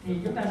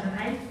thì chúng ta sẽ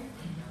thấy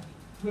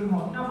vi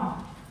khuẩn nó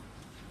mọc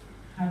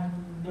hình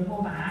được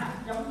mô tả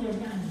giống như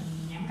cái hình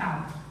nhãn cầu,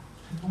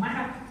 hình con mắt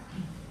á,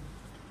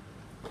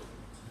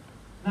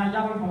 là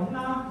do vi khuẩn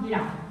nó di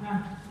động,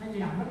 nó di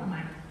động rất là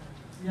mạnh,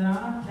 do đó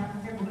nó sẽ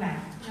cái khuẩn lạc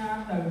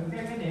từ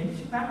cái điểm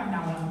xuất phát ban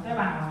đầu là một tế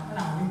bào, cái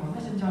đầu vi khuẩn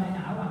nó sinh sôi nảy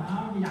nở và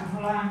nó di động, nó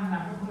loan, là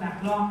cái khuẩn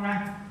lạc loan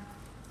ra,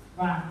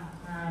 và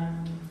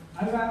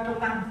ở trung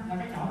tâm là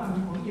cái chỗ mà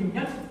vi khuẩn nhiều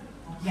nhất,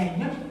 hoặc dày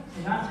nhất,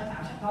 thì đó sẽ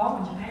tạo sắc tố,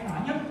 mình sẽ thấy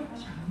rõ nhất, nó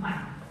sẵn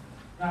màu.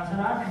 Rồi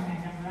sau đó càng ngày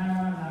càng ra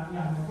là bây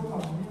giờ cuối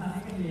cùng chúng ta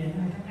thấy cái lìa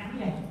nó hơi trắng trắng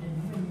vậy,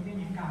 nhìn giống như cái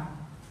nhãn cầu.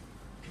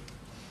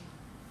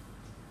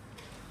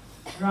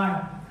 Rồi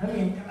thử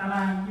nghiệm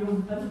Catalan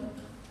dương tính.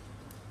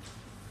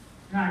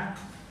 Rồi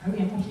thử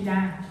nghiệm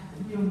oxida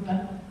cũng dương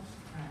tính.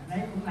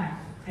 Đấy cũng là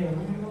thiều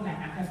cũng là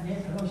đặt trên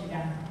giấy thử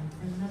oxida,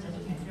 nó sẽ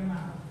xuất hiện cái màu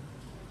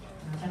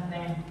xanh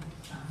đen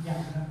đậm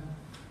dần hơn.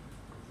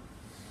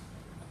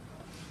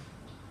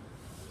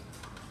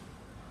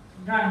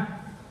 Rồi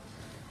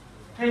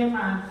khi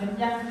mà định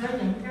danh với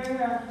những cái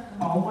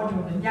bộ môi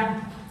trường định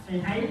danh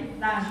thì thấy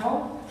đa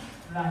số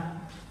là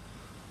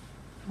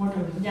môi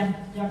trường định danh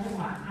do kết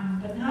quả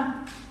âm tính hết,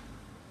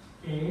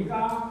 chỉ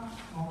có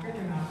một cái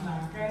trường hợp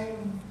là cái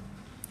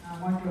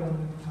môi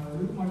trường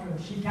thử môi trường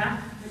citrat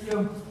nó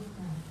dương,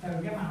 từ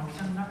cái màu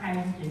xanh nó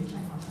cay chuyển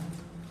sang màu xanh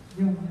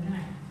dương như thế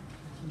này,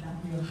 citrat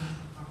dương,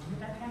 còn những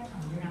cái khác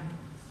hầu như ăn.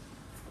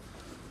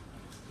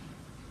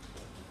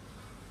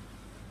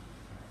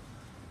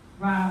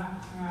 Và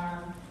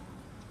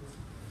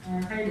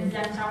khi định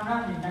danh xong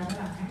đó thì ta sẽ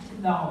làm kháng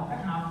sinh đồ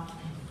kết hợp,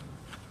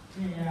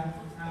 thì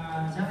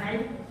sẽ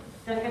thấy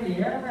trên cái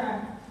đĩa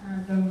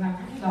thường làm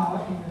kháng sinh đồ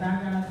thì người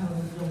ta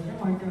thường dùng cái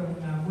môi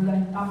trường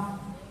Thông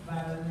và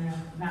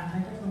làm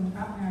theo cái phương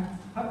pháp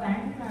phát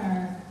tán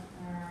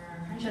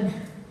kháng sinh,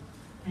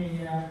 thì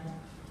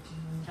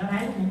sẽ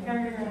thấy những cái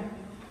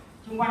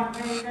xung quanh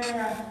cái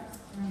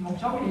một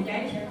số cái địa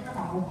cháy sẽ có các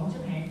vòng vi khuẩn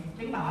xuất hiện,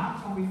 chứng tỏ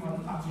con vi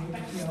khuẩn còn chịu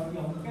tác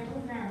dụng cái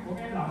thuốc của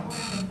cái loại thuốc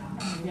kháng sinh tẩm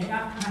trong địa cháy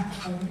đó.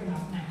 Trong những trường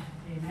hợp này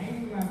thì thấy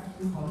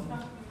vi khuẩn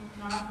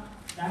nó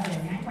đã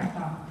đè ngán hoàn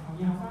toàn, hầu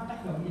như không có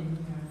tác dụng gì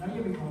đối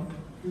với vi khuẩn.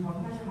 Vi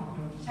khuẩn nó sẽ mọc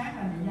được sát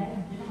lên địa giấy,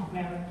 chứ nó mọc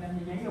leo lên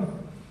địa giấy luôn.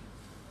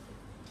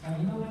 Và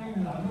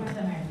những loại thuốc kháng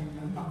sinh này thì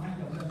vẫn còn tác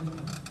dụng lên vi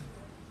khuẩn.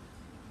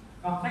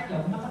 Còn tác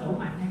dụng nó có đủ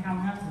mạnh hay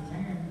không thì sẽ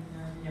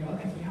giờ bữa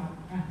các chị học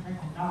sẽ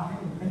còn đo cái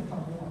đường kính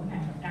phần vi khuẩn này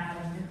và tra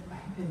lên cái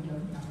bảng tiêu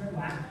chuẩn đọc kết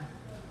quả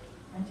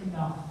kháng sinh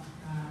đồ.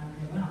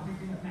 Thì mới học cái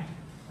kỹ thuật này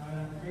gọi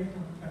là cái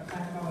thuật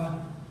power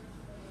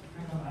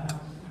là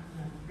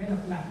cái thuật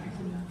làm kháng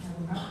sinh theo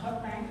phương pháp phát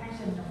tán kháng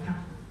sinh trong thận.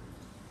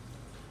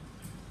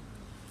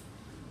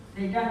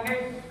 Thì trên cái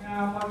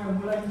môi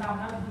trường lên xong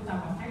đó thì chúng ta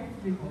vẫn thấy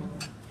vi khuẩn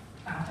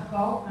tạo sắc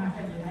tố.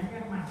 Cho chị thấy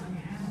cái màu nó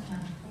ngã màu xanh,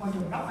 cái môi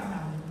trường gốc ban đầu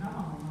thì nó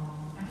màu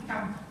trắng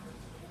trong,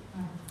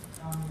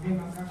 còn khi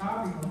mà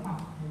có vi khuẩn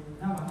mọc thì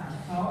nó vẫn tạo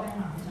sắc tố để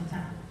màu xanh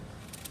xanh.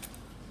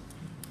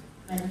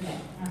 Đây cũng vậy,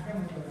 cái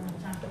môi trường nó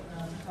xanh,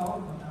 sắc tố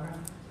vi khuẩn tạo ra.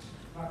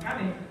 Và cá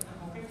biệt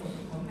một cái chủng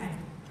vi khuẩn này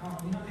hầu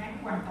như nó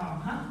kháng hoàn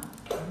toàn hết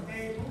những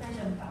cái thuốc kháng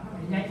sinh tẩm nó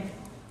bị dây.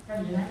 Các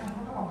chị thấy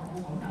không có vòng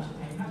vi khuẩn nào xuất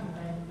hiện hết.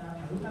 Người ta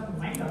thử tới mười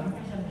mấy loại thuốc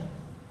kháng sinh này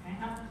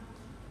kháng hết,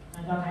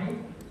 là cho thấy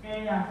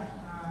cái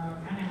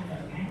khả năng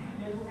đề kháng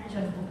với thuốc kháng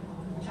sinh của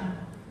vi khuẩn xanh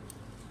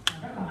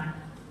rất là mạnh.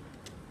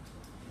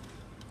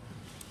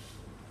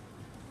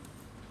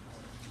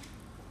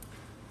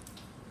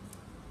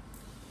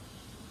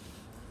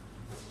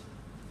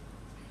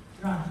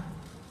 Rồi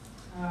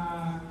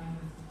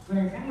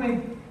về kháng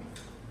nguyên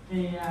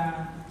thì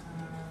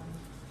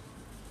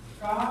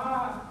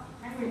có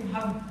kháng nguyên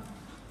thân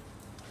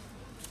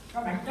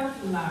có bản chất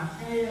là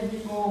cái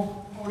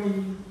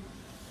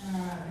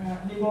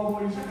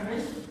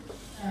lipopolysaccharide.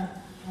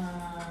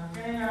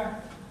 Cái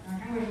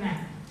kháng nguyên này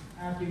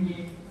chịu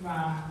nhiệt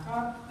và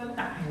có tính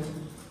đặc hiệu,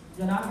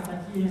 do đó người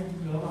ta chia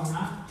dựa vào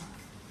nó,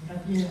 người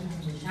ta chia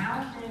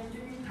 16 cái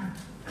tuyến thành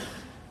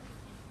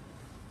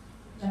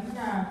đánh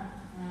ra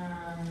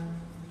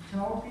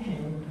số ký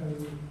hiệu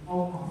từ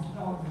O1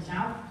 đến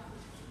O16.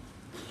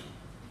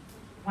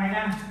 Ngoài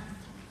ra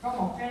có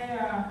một cái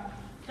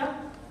chất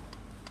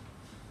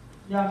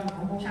do vi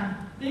khuẩn màu xanh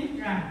tiết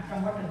ra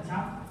trong quá trình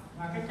sống,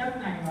 và cái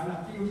chất này gọi là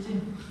dioxin.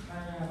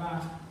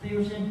 Và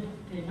dioxin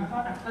thì nó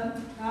có đặc tính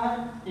nó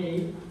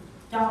chỉ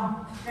cho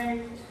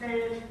cái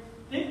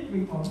tiết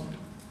vi khuẩn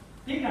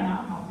tiết ra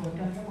nó mọc được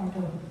trên cái môi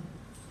trường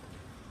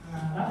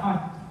đó thôi,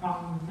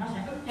 còn nó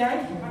sẽ ức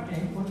chế sự phát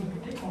triển của những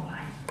cái tiết còn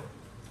lại.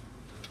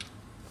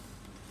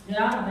 Do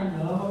đó người ta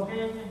dựa vào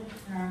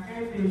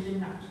cái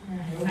dioxin đặc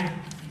hiệu này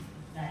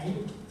để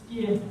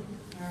chia vi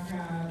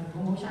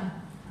khuẩn màu xanh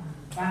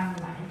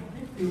 37 cái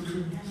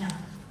dioxin khác nhau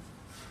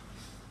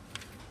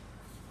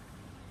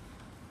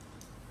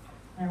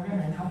theo cái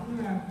hệ thống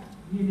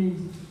Gini.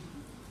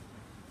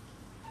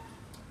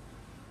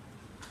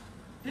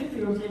 Tiếp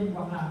dioxin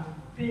hoặc là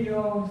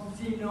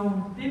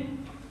piosinotip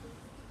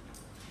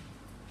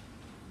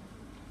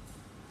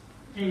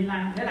thì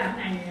để làm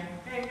này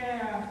cái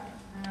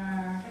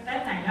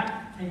test này đó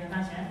thì người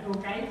ta sẽ đưa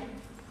cái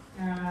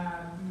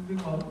vi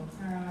khuẩn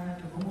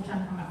thực khuẩn màu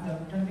xanh không đạt được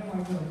trên cái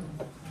môi trường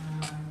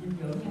dinh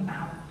dưỡng nhân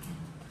tạo.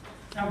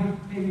 Sau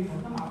khi vi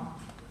khuẩn nó mọc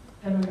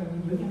trên môi trường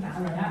dinh dưỡng nhân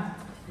tạo rồi đó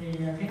thì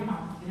khi nó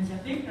mọc thì nó sẽ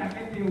tiết ra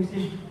cái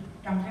dioxin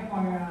trong cái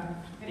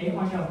đĩa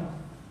môi trường.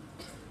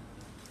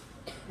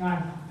 Rồi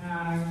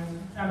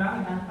sau đó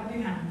người ta có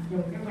tiến hành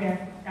dùng cái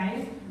que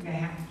cái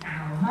gạt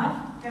cào hết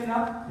cái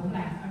lớp khuẩn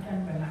lạc ở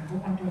trên bề mặt của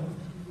môi trường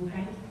của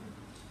cái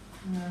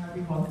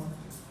vi khuẩn,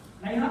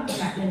 lấy hết khuẩn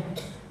lạc đi.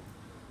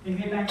 Thì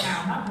khi ta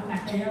cào hết khuẩn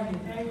lạc đi đó, thì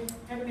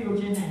cái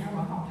dioxin này nó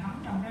vẫn còn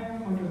thấm trong cái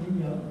môi trường dinh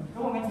dưỡng,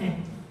 đúng không anh chị?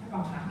 Nó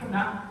còn thấm trong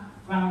đó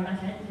và người ta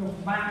sẽ dùng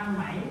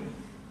 37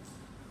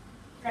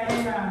 cái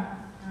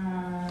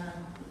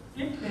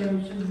tiếp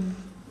dioxin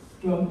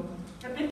chuẩn